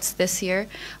one, but it's this year.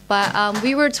 But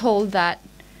we were told that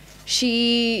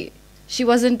she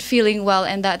wasn't feeling well,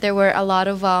 and that there were a lot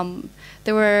of a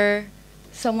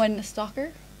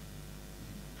stalker.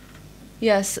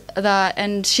 Yes, that,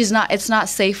 and it's not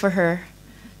safe for her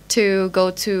to go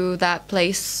to that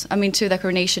place. I mean, to the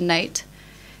coronation night,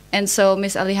 and so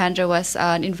Miss Alejandra was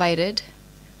invited.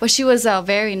 But she was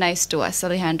very nice to us,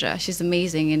 Alejandra. She's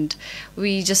amazing, and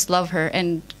we just love her.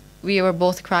 And we were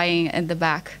both crying in the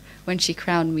back when she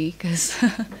crowned me, because,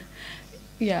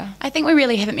 yeah. I think we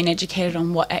really haven't been educated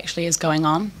on what actually is going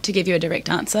on, to give you a direct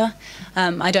answer.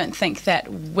 I don't think that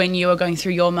when you are going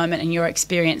through your moment and your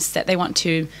experience that they want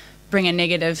to bring a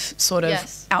negative sort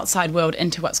of outside world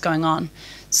into what's going on.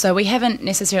 So we haven't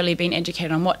necessarily been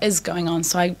educated on what is going on,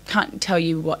 so I can't tell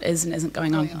you what is and isn't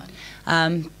going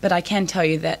on. But I can tell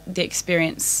you that the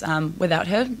experience without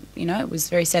her, you know, it was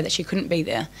very sad that she couldn't be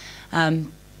there.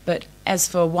 But as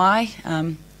for why,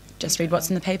 just read what's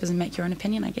in the papers and make your own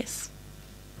opinion, I guess.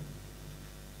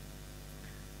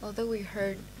 Although we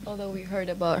heard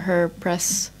about her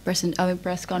press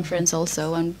conference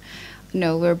also, and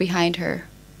we're behind her.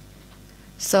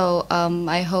 So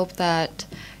I hope that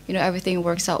everything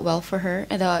works out well for her,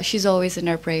 and she's always in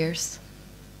our prayers.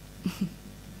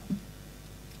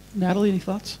 Natalie, any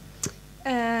thoughts?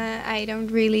 I don't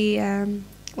really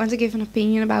want to give an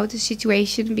opinion about the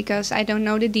situation because I don't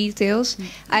know the details.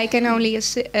 I can only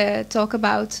talk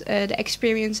about the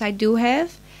experience I do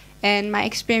have. And my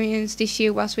experience this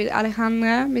year was with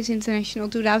Alejandra, Miss International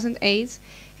 2008.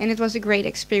 And it was a great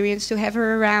experience to have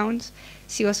her around.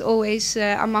 She was always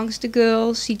amongst the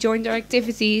girls. She joined our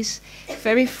activities,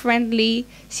 very friendly.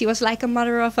 She was like a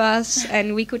mother of us,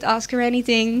 and we could ask her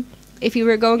anything. If we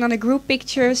were going on a group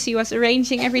picture, she was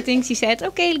arranging everything. She said,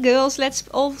 "Okay, girls, let's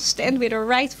all stand with our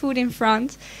right foot in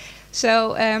front."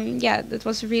 So, yeah, that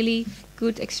was a really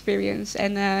good experience.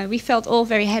 And we felt all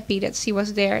very happy that she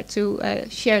was there to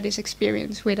share this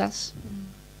experience with us.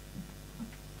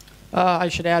 I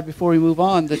should add before we move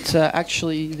on that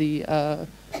actually the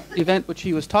event which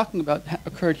he was talking about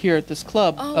occurred here at this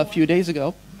club a few days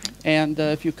ago. And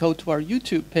if you go to our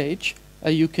YouTube page,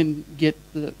 you can get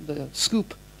the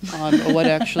scoop on what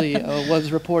actually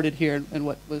was reported here and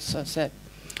what was said.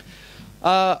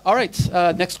 All right,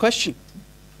 next question.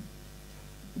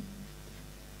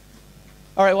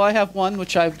 All right, well, I have one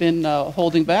which I've been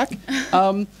holding back.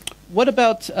 What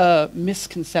about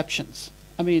misconceptions?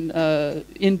 I mean,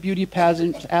 in beauty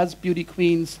pageants, as beauty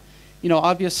queens,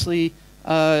 obviously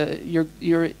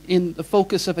you're in the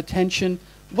focus of attention.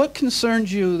 What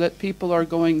concerns you that people are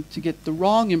going to get the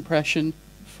wrong impression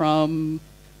from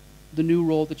the new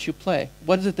role that you play?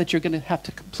 What is it that you're going to have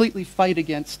to completely fight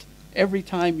against every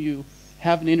time you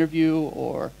have an interview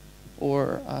or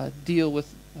deal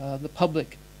with the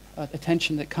public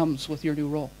attention that comes with your new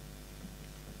role?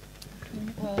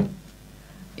 Well,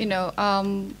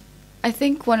 I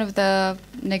think one of the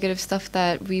negative stuff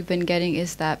that we've been getting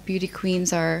is that beauty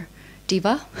queens are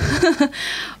diva,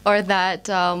 or that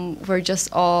we're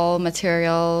just all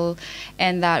material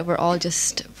and that we're all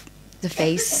just the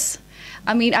face.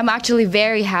 I mean, I'm actually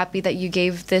very happy that you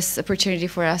gave this opportunity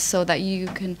for us so that you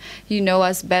know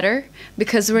us better,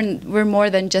 because we're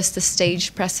more than just a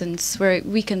stage presence where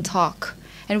we can talk.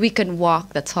 And we can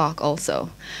walk the talk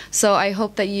also. So I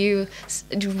hope that you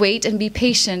wait and be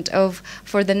patient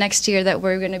for the next year that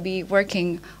we're going to be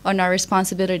working on our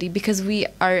responsibility, because we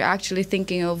are actually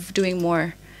thinking of doing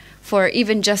more. For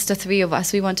even just the three of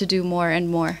us, we want to do more and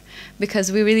more,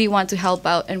 because we really want to help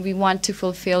out and we want to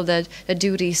fulfill the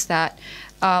duties that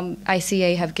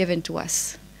ICA have given to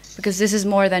us. Because this is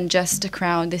more than just a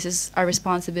crown, this is our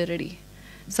responsibility.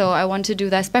 So I want to do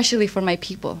that, especially for my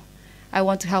people. I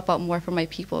want to help out more for my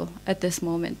people at this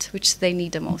moment, which they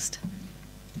need the most.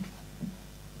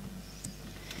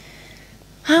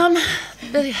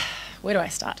 Where do I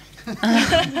start?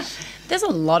 There's a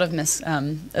lot of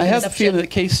I have a feeling that,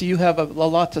 Casey, you have a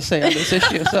lot to say on this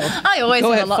issue. So I always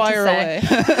have a lot to say.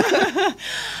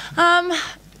 Away.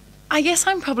 I guess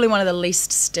I'm probably one of the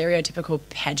least stereotypical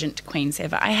pageant queens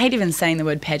ever. I hate even saying the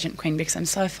word pageant queen because I'm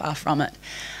so far from it.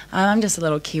 I'm just a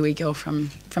little Kiwi girl from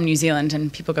New Zealand,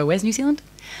 and people go, "Where's New Zealand?"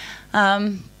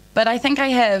 But I think I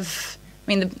have,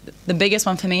 the biggest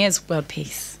one for me is world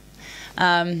peace.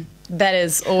 That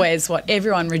is always what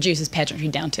everyone reduces pageantry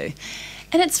down to.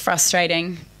 And it's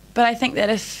frustrating, but I think that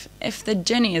if the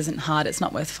journey isn't hard, it's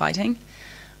not worth fighting.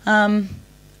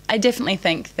 I definitely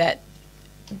think that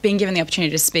being given the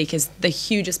opportunity to speak is the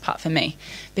hugest part for me,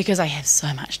 because I have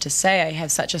so much to say. I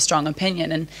have such a strong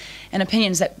opinion, and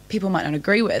opinions that people might not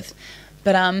agree with.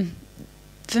 But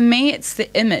for me, it's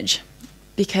the image,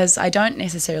 because I don't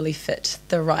necessarily fit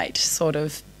the right sort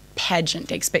of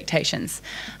pageant expectations.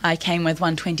 I came with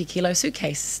 120-kilo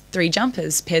suitcase, 3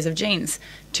 jumpers, pairs of jeans,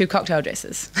 2 cocktail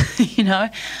dresses. You know,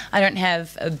 I don't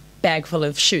have a bag full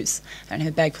of shoes. I don't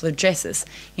have a bag full of dresses.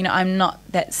 You know, I'm not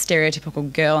that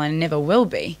stereotypical girl. I never will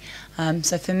be.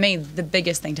 So for me, the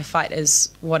biggest thing to fight is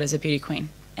what is a beauty queen,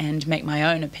 and make my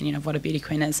own opinion of what a beauty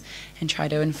queen is, and try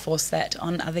to enforce that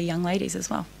on other young ladies as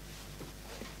well.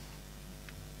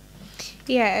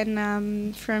 Yeah,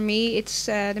 and for me, it's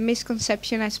the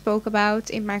misconception I spoke about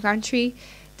in my country,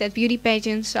 that beauty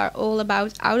pageants are all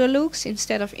about outer looks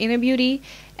instead of inner beauty.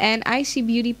 And I see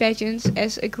beauty pageants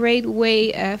as a great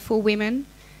way for women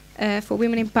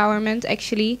empowerment,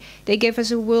 actually. They give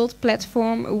us a world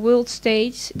platform, a world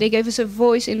stage. They give us a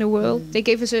voice in the world. They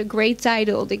give us a great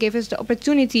title. They give us the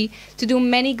opportunity to do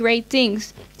many great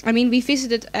things. I mean, we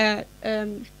visited a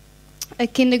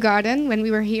kindergarten when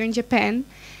we were here in Japan.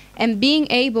 And being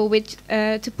able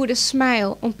to put a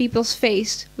smile on people's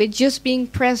face with just being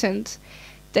present,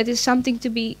 that is something to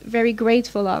be very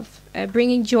grateful of,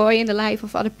 bringing joy in the life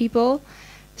of other people.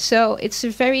 So it's a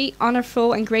very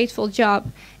honorful and grateful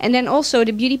job. And then also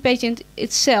the beauty pageant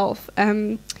itself,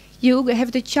 you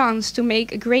have the chance to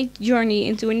make a great journey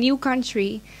into a new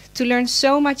country, to learn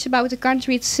so much about the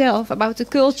country itself, about the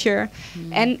culture.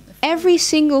 And every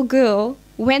single girl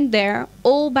went there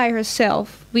all by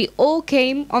herself. We all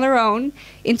came on our own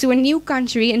into a new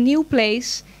country, a new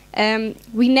place.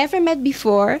 We never met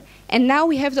before, and now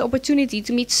we have the opportunity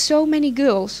to meet so many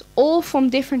girls, all from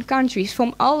different countries,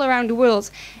 from all around the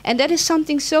world. And that is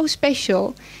something so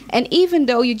special. And even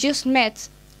though you just met,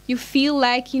 you feel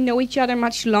like you know each other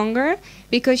much longer,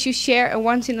 because you share a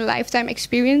once-in-a-lifetime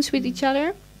experience with each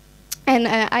other. And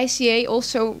ICA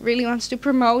also really wants to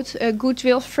promote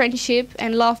goodwill, friendship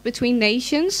and love between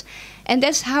nations. And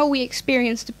that's how we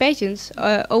experienced the pageants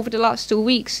over the last 2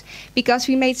 weeks. Because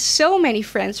we made so many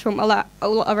friends from all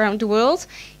around the world.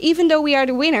 Even though we are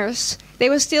the winners, they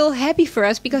were still happy for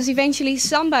us, because eventually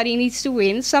somebody needs to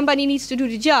win, somebody needs to do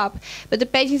the job. But the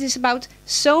pageant is about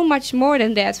so much more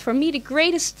than that. For me, the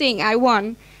greatest thing I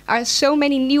won are so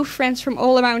many new friends from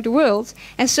all around the world,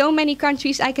 and so many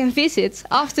countries I can visit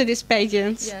after this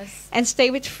pageant. Yes. And stay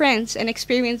with friends and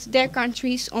experience their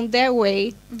countries on their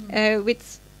way,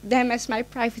 with them as my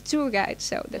private tour guide.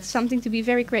 So that's something to be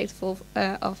very grateful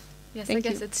of. Yes, Thank I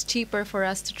guess you. it's cheaper for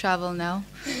us to travel now.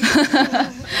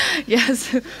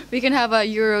 Yes, we can have a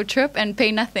Euro trip and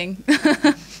pay nothing.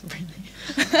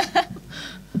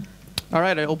 All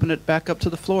right, I open it back up to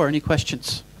the floor. Any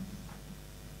questions?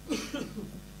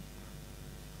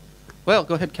 Well,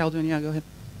 go ahead, Khaldun. Yeah, go ahead.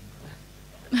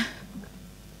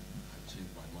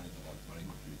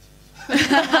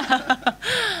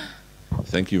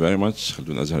 Thank you very much,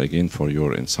 Khaldun Azhar, again for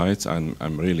your insights.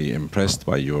 I'm really impressed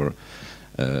by your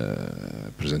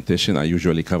presentation. I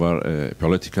usually cover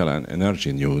political and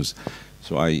energy news,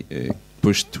 so I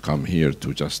pushed to come here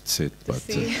to just sit, but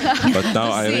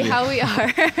now I really how we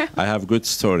are. I have good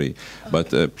story, but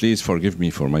please forgive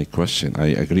me for my question. I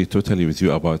agree totally with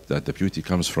you about that the beauty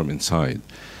comes from inside.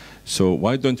 So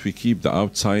why don't we keep the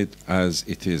outside as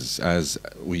it is, as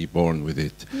we born with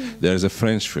it? There's a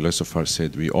French philosopher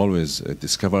said we always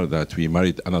discover that we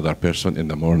married another person in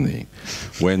the morning.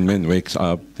 When men wakes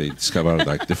up, they discover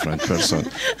like different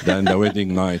person. Then the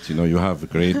wedding night, you know, you have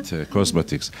great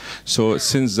cosmetics. So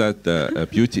since that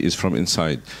beauty is from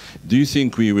inside, do you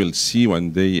think we will see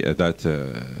one day that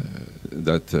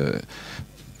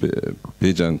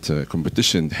pageant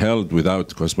competition held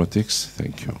without cosmetics?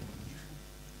 Thank you.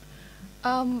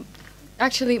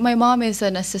 Actually, my mom is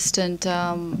an assistant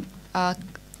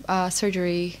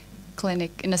surgery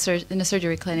clinic in a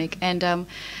surgery clinic, and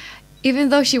even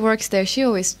though she works there, she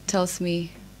always tells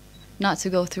me not to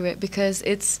go through it, because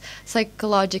it's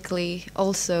psychologically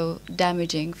also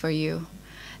damaging for you.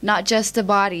 Not just the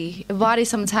body. The body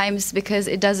sometimes, because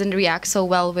it doesn't react so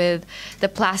well with the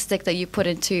plastic that you put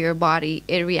into your body,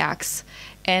 it reacts.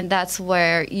 And that's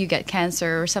where you get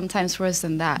cancer, or sometimes worse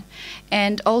than that.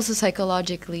 And also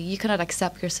psychologically, you cannot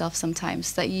accept yourself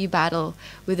sometimes, that you battle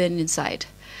within inside.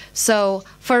 So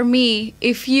for me,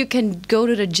 if you can go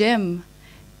to the gym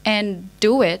and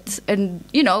do it, and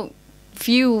you know,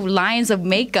 few lines of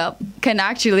makeup can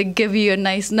actually give you a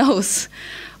nice nose,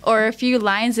 or a few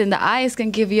lines in the eyes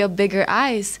can give you a bigger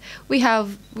eyes. We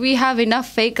have enough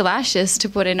fake lashes to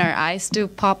put in our eyes to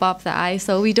pop up the eyes,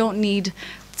 so we don't need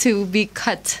to be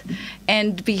cut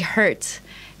and be hurt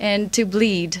and to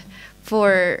bleed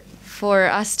for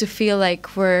us to feel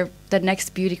like we're the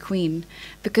next beauty queen.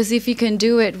 Because if you can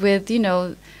do it with, you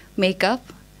know,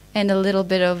 makeup and a little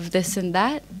bit of this and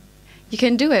that, you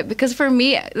can do it. Because for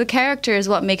me, the character is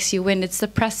what makes you win. It's the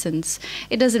presence.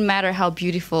 It doesn't matter how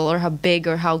beautiful or how big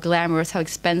or how glamorous, how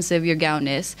expensive your gown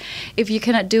is. If you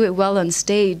cannot do it well on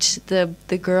stage,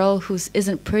 the girl who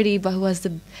isn't pretty but who has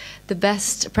the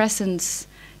best presence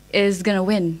is going to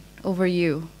win over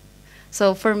you.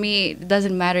 So for me, it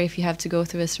doesn't matter if you have to go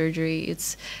through a surgery.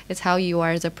 It's how you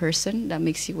are as a person that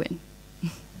makes you win.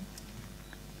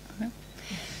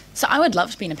 So I would love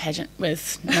to be in a pageant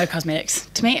with no cosmetics.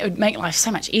 To me, it would make life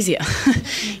so much easier.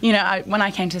 When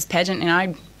I came to this pageant,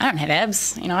 I don't have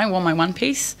abs. I wore my one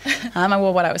piece. I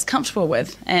wore what I was comfortable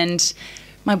with. And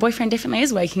my boyfriend definitely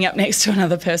is waking up next to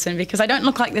another person because I don't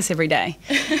look like this every day.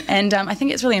 And I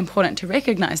think it's really important to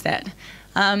recognise that.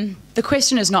 The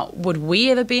question is not would we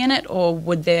ever be in it or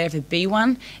would there ever be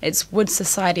one. It's would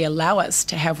society allow us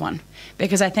to have one?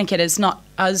 Because I think it is not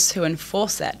us who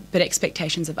enforce that, but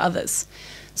expectations of others.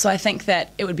 So I think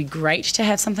that it would be great to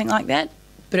have something like that,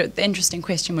 but the interesting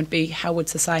question would be how would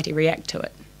society react to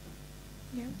it?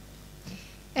 Yeah.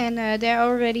 And there are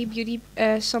already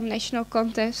some national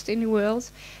contests in the world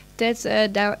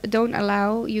that don't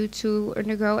allow you to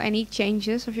undergo any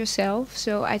changes of yourself.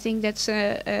 So I think that's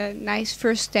a nice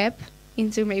first step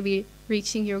into maybe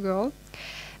reaching your goal.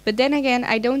 But then again,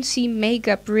 I don't see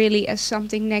makeup really as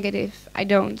something negative. I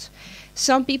don't.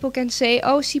 Some people can say,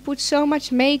 oh, she puts so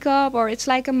much makeup, or it's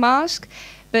like a mask.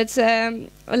 But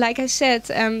like I said,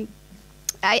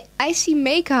 I see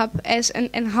makeup as an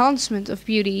enhancement of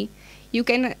beauty. You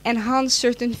can enhance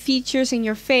certain features in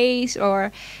your face,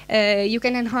 or you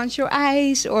can enhance your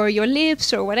eyes or your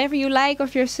lips or whatever you like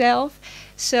of yourself.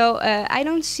 So I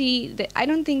don't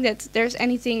think that there's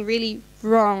anything really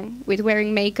wrong with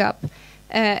wearing makeup.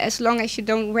 As long as you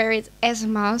don't wear it as a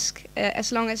mask,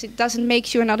 as long as it doesn't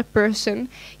make you another person,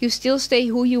 you still stay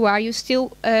who you are, you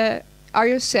still are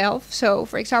yourself. So,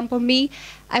 for example, me,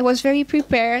 I was very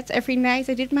prepared. Every night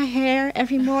I did my hair,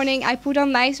 every morning I put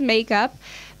on nice makeup.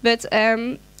 But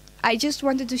I just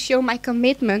wanted to show my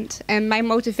commitment and my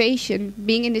motivation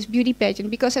being in this beauty pageant,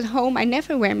 because at home I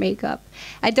never wear makeup.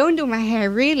 I don't do my hair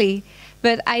really.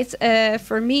 But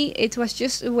for me, it was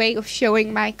just a way of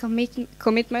showing my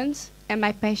commitment and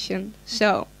my passion.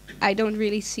 So I don't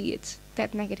really see it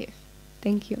that negative.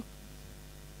 Thank you.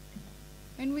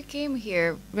 And we came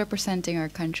here representing our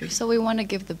country, so we want to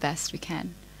give the best we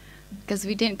can. Because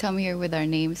we didn't come here with our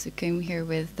names, we came here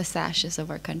with the sashes of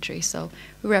our country. So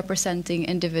we're representing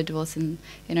individuals in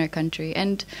our country.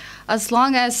 And as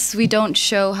long as we don't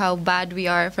show how bad we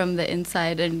are from the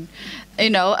inside, and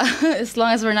as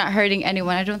long as we're not hurting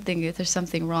anyone, I don't think there's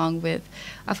something wrong with,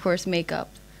 of course, makeup.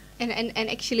 And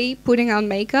actually putting on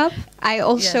makeup, it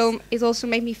also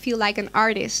made me feel like an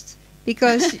artist,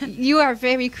 because you are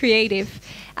very creative.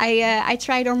 I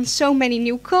tried on so many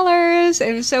new colors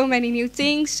and so many new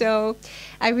things, so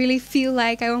I really feel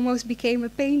like I almost became a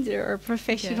painter or a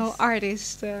professional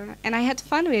artist, and I had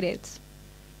fun with it.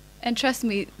 And trust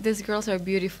me, these girls are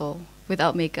beautiful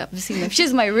without makeup. I've seen them.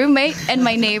 She's my roommate and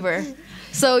my neighbor.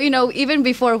 So, even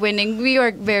before winning, we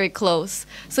were very close.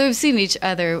 So we've seen each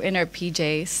other in our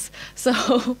PJs. So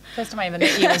first time I ever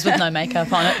met you was with no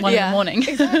makeup on at 1 in the morning.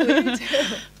 Exactly.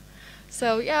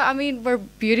 So yeah, we're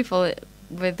beautiful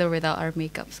with or without our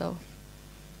makeup. So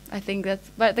I think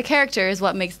but the character is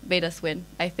what made us win,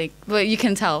 I think. Well, you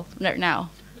can tell now,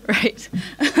 right?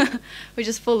 We're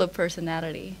just full of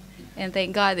personality. And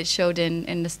thank God it showed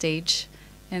in the stage.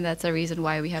 And that's the reason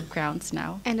why we have crowns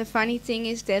now. And the funny thing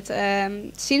is that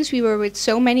since we were with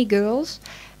so many girls,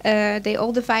 they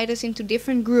all divide us into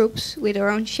different groups with our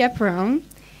own chaperone.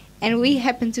 And we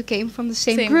happen to came from the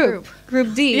same group.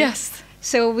 Group D. Yes.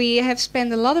 So we have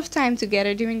spent a lot of time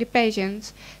together during the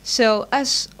pageant. So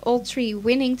us all three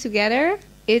winning together,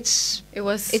 it's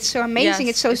so amazing,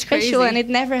 it's so special, crazy. And it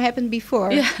never happened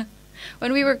before. Yeah.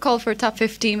 When we were called for top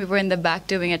 15, we were in the back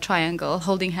doing a triangle,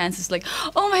 holding hands. It's like,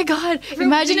 oh my God,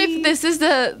 imagine if this is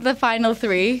the final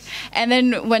 3. And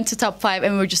then went to top 5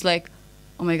 and we were just like,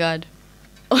 oh my God.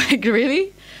 Like,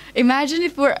 really? Imagine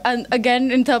if we're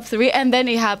again in top 3 and then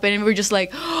it happened and we were just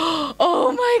like,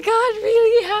 oh my God,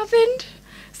 really happened?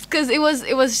 Because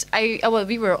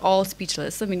we were all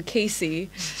speechless. Casey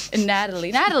and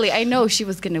Natalie. Natalie, I know she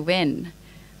was going to win.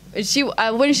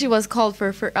 When she was called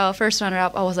for first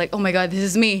runner-up, I was like, oh my God, this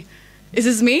is me. Is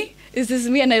this me? Is this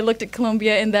me? And I looked at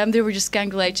Colombia and them. They were just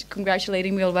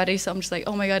congratulating me already. So I'm just like,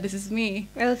 oh my God, this is me.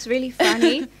 Well, it's really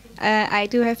funny. I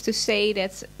do have to say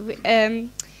that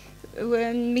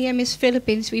when me and Miss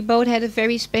Philippines, we both had a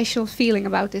very special feeling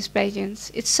about this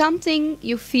pageant. It's something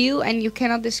you feel and you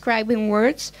cannot describe in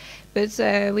words, but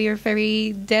we are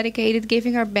very dedicated,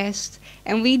 giving our best.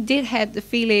 And we did have the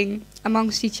feeling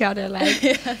amongst each other, like,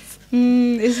 Yes.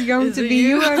 is it going Is to it be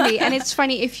you? you or me? And it's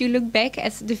funny, if you look back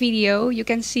at the video, you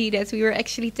can see that we were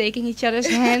actually taking each other's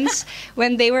hands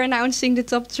when they were announcing the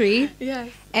top 3. Yes.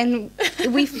 And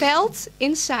we felt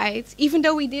inside, even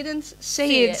though we didn't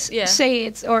say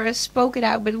it or spoke it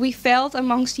out, but we felt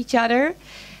amongst each other,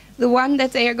 the one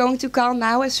that they are going to call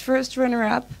now as first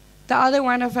runner-up, the other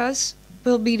one of us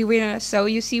will be the winner. So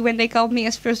you see, when they called me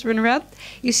as first runner-up,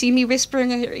 you see me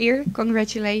whispering in her ear,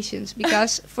 congratulations.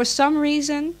 Because for some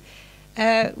reason,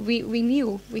 we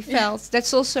knew, we felt.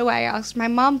 That's also why I asked my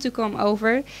mom to come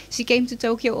over. She came to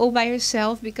Tokyo all by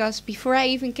herself, because before I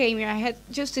even came here, I had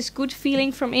just this good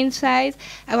feeling from inside.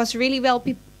 I was really well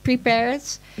prepared.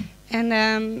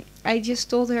 And I just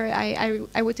told her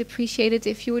I would appreciate it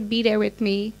if you would be there with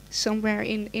me somewhere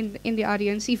in the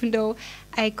audience. Even though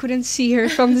I couldn't see her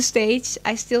from the stage,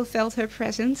 I still felt her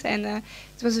presence, and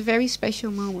it was a very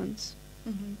special moment.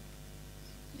 Mm-hmm.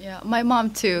 Yeah, my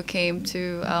mom too came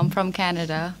to from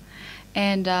Canada,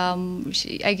 and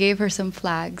I gave her some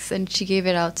flags, and she gave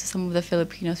it out to some of the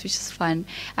Filipinos, which is fun.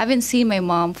 I haven't seen my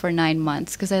mom for 9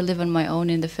 months because I live on my own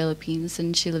in the Philippines,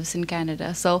 and she lives in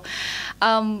Canada. So,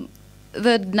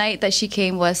 the night that she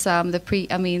came was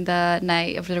the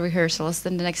night of the rehearsals.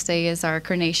 Then the next day is our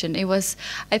coronation. It was,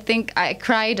 I think I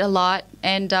cried a lot,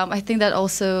 and I think that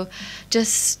also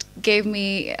just gave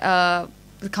me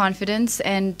the confidence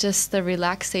and just the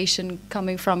relaxation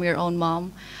coming from your own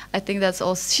mom. I think that's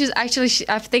also, I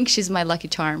think she's my lucky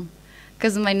charm.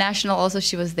 Because my national also,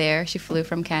 she was there. She flew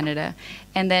from Canada.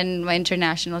 And then my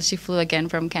international, she flew again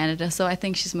from Canada. So I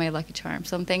think she's my lucky charm.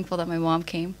 So I'm thankful that my mom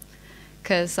came.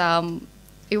 Because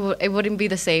it wouldn't be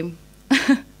the same.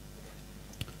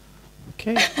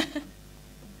 Okay.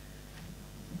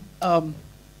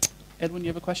 Edwin, you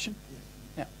have a question?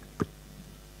 Yeah.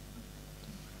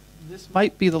 This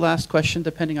might be the last question,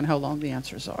 depending on how long the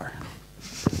answers are.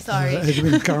 Sorry.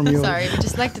 Edwin Carmiel. Sorry, we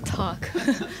just like to talk.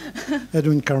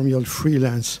 Edwin Carmiel,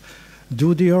 freelance.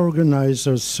 Do the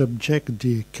organizers subject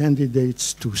the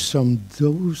candidates to some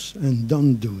do's and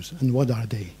don't-do's, and what are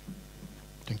they?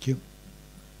 Thank you.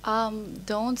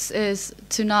 Don'ts is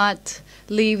to not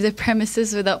leave the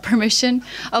premises without permission.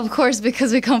 Of course,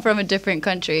 because we come from a different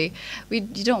country, you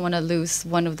don't want to lose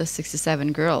one of the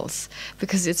 67 girls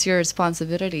because it's your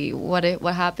responsibility. What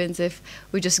happens if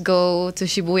we just go to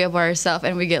Shibuya by ourselves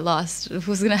and we get lost?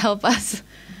 Who's gonna help us?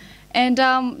 And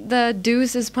the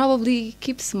do's is probably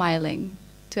keep smiling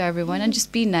to everyone and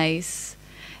just be nice.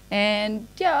 And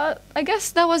yeah, I guess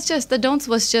that was just the don'ts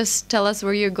was just tell us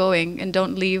where you're going and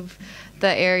don't leave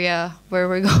the area where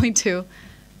we're going to.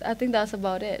 I think that's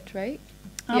about it, right?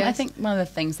 Yes. I think one of the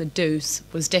things, the do's,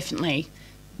 was definitely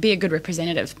be a good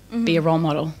representative, be a role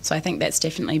model. So I think that's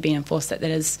definitely been enforced, that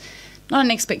is not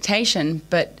an expectation,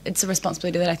 but it's a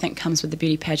responsibility that I think comes with the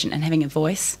beauty pageant and having a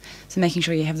voice. So making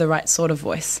sure you have the right sort of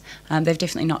voice. They've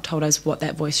definitely not told us what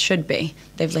that voice should be.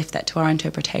 They've left that to our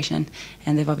interpretation,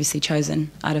 and they've obviously chosen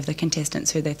out of the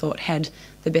contestants who they thought had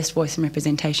the best voice and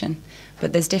representation.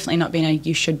 But there's definitely not been a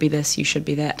you should be this, you should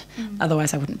be that.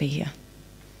 Otherwise I wouldn't be here.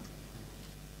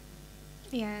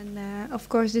 Yeah, and of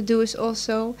course the do is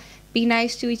also be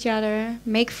nice to each other,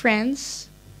 make friends,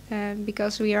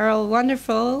 because we are all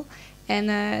wonderful,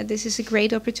 and this is a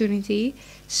great opportunity.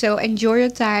 So enjoy your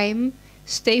time,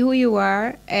 stay who you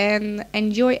are, and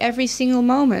enjoy every single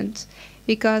moment,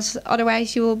 because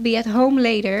otherwise you will be at home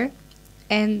later,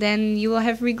 and then you will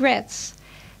have regrets.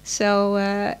 So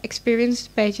experience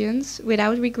pageants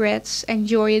without regrets,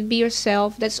 enjoy it, be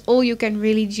yourself. That's all you can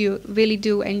really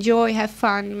do. Enjoy, have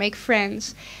fun, make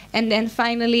friends. And then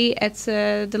finally, at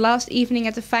the last evening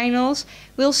at the finals,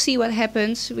 we'll see what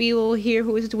happens. We will hear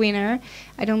who is the winner.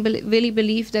 I don't really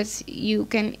believe that you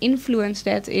can influence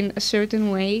that in a certain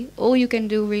way. All you can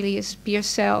do really is be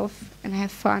yourself and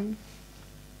have fun.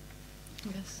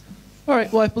 Yes. All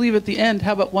right, well, I believe at the end,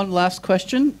 how about one last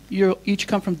question? You each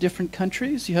come from different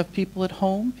countries. You have people at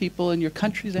home, people in your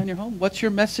countries and your home. What's your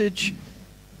message?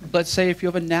 Let's say if you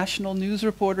have a national news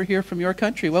reporter here from your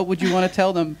country, what would you want to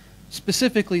tell them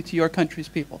specifically to your country's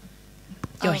people?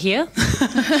 You're here?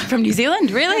 From New Zealand,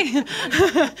 really?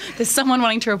 There's someone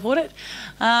wanting to report it?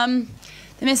 The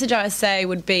message I would say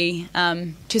would be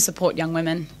to support young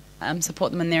women,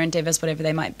 support them in their endeavours, whatever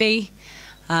they might be.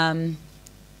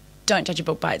 Don't judge a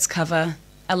book by its cover.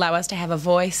 Allow us to have a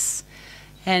voice,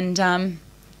 and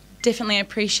definitely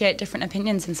appreciate different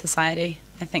opinions in society.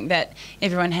 I think that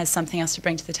everyone has something else to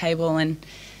bring to the table, and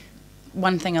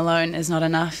one thing alone is not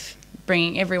enough.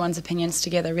 Bringing everyone's opinions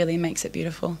together really makes it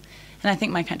beautiful, and I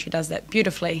think my country does that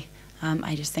beautifully.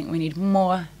 I just think we need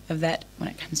more of that when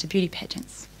it comes to beauty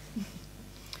pageants.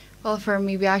 Well, for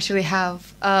me, we actually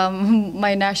have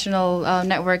my national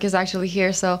network is actually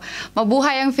here. So,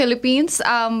 mabuhay ang Philippines.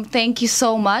 Thank you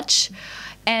so much.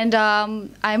 And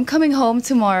I'm coming home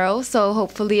tomorrow, so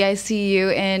hopefully I see you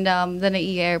in the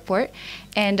Naiya airport.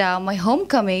 And my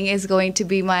homecoming is going to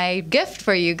be my gift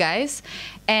for you guys.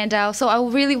 And so I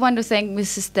really want to thank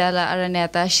Mrs. Stella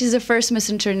Araneta. She's the first Miss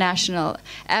International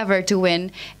ever to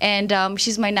win. And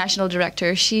she's my national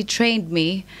director. She trained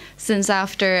me since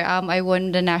after I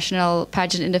won the national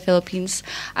pageant in the Philippines.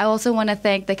 I also want to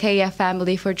thank the KF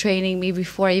family for training me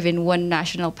before I even won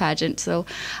national pageant. So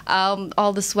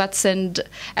all the sweats and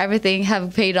everything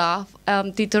have paid off.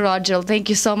 Tito Rogel, thank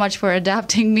you so much for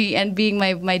adapting me and being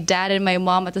my dad and my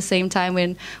mom at the same time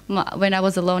when I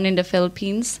was alone in the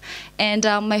Philippines. And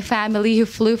my family who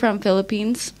flew from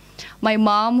Philippines, my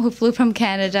mom who flew from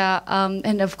Canada,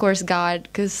 and of course God,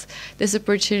 because this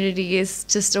opportunity is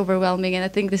just overwhelming, and I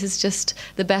think this is just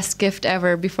the best gift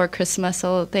ever before Christmas.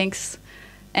 So thanks,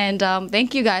 and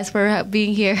thank you guys for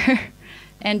being here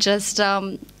and just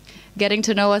getting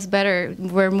to know us better.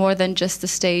 We're more than just the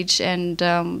stage and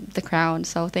the crown.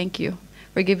 So thank you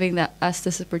for giving us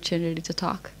this opportunity to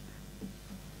talk.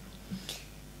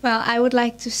 Well, I would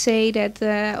like to say that,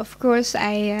 of course,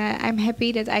 I'm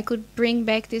happy that I could bring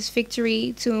back this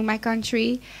victory to my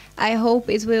country. I hope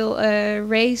it will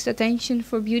raise attention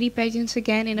for beauty pageants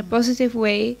again in a positive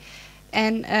way.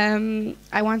 And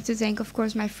I want to thank, of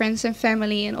course, my friends and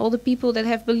family and all the people that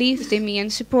have believed in me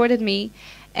and supported me.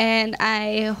 And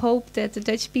I hope that the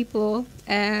Dutch people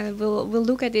will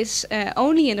look at this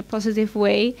only in a positive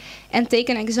way and take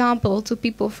an example to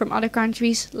people from other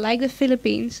countries like the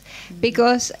Philippines,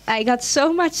 because I got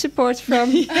so much support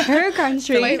from her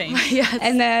country. Yes.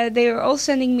 And they were all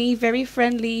sending me very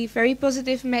friendly, very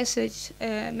positive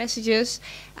messages.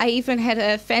 I even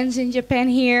had fans in Japan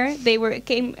here. They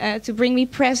came to bring me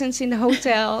presents in the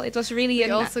hotel. It was really. We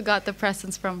also got the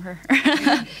presents from her.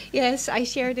 Yes, I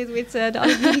shared it with the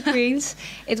other beauty queens.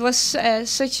 It was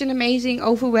such an amazing,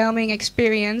 overwhelming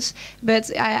experience.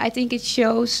 But I think it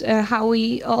shows how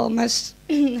we all must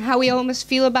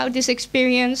feel about this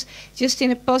experience, just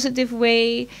in a positive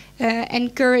way.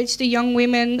 Encourage the young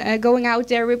women going out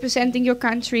there representing your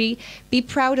country. Be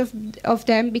proud of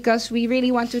them, because we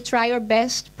really want to try our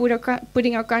best,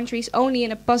 putting our countries only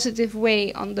in a positive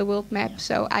way on the world map.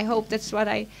 So I hope that's what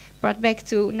I brought back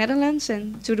to Netherlands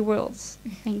and to the world.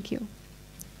 Thank you.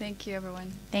 Thank you,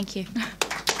 everyone. Thank you.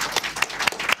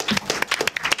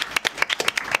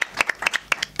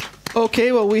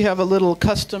 Okay, well, we have a little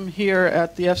custom here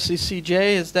at the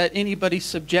FCCJ, is that anybody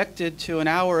subjected to an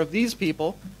hour of these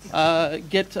people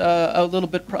get a little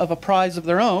bit of a prize of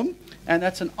their own, and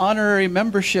that's an honorary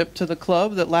membership to the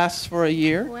club that lasts for a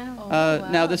year. Wow.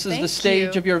 Now, this is the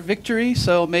stage of your victory,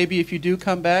 so maybe if you do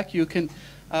come back, you can,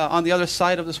 on the other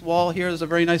side of this wall here, there's a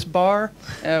very nice bar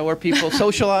where people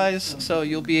socialize, so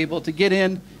you'll be able to get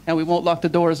in, and we won't lock the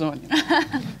doors on you.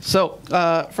 So,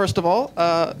 first of all,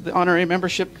 the honorary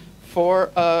membership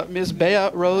for Ms. Bea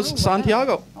Rose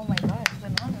Santiago. Oh my God, it's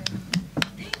an honor.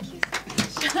 Thank you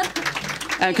so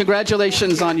much. And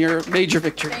congratulations on your major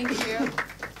victory. Thank you.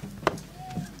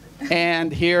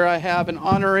 And here I have an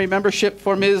honorary membership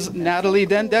for Ms. Nathalie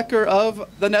den Dekker of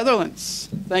the Netherlands.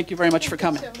 Thank you very much for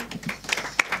coming.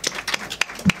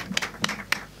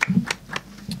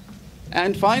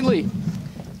 And finally,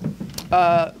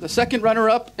 the second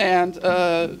runner-up and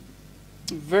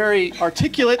very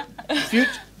articulate,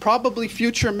 probably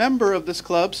future member of this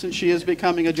club, since she is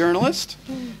becoming a journalist,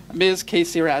 Ms.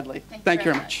 Casey Radley. Thank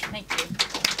you very much. Thank you.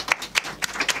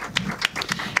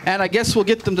 And I guess we'll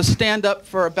get them to stand up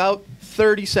for about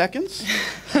 30 seconds.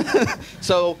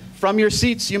 So from your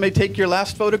seats, you may take your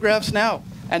last photographs now,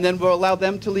 and then we'll allow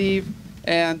them to leave,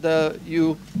 and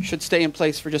you should stay in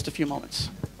place for just a few moments.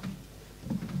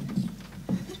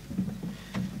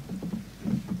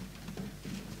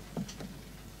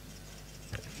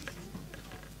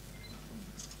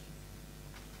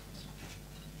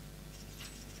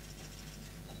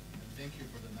 Thank you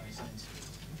for the nice answer.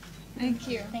 Thank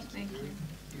you. Thank you.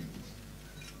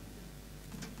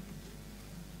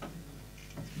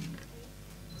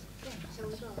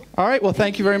 All right, well,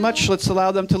 thank you very much. Let's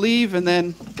allow them to leave, and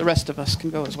then the rest of us can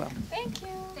go as well. Thank you.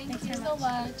 Thank you so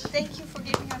much. Thank you for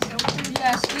giving us the opportunity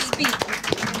to speak.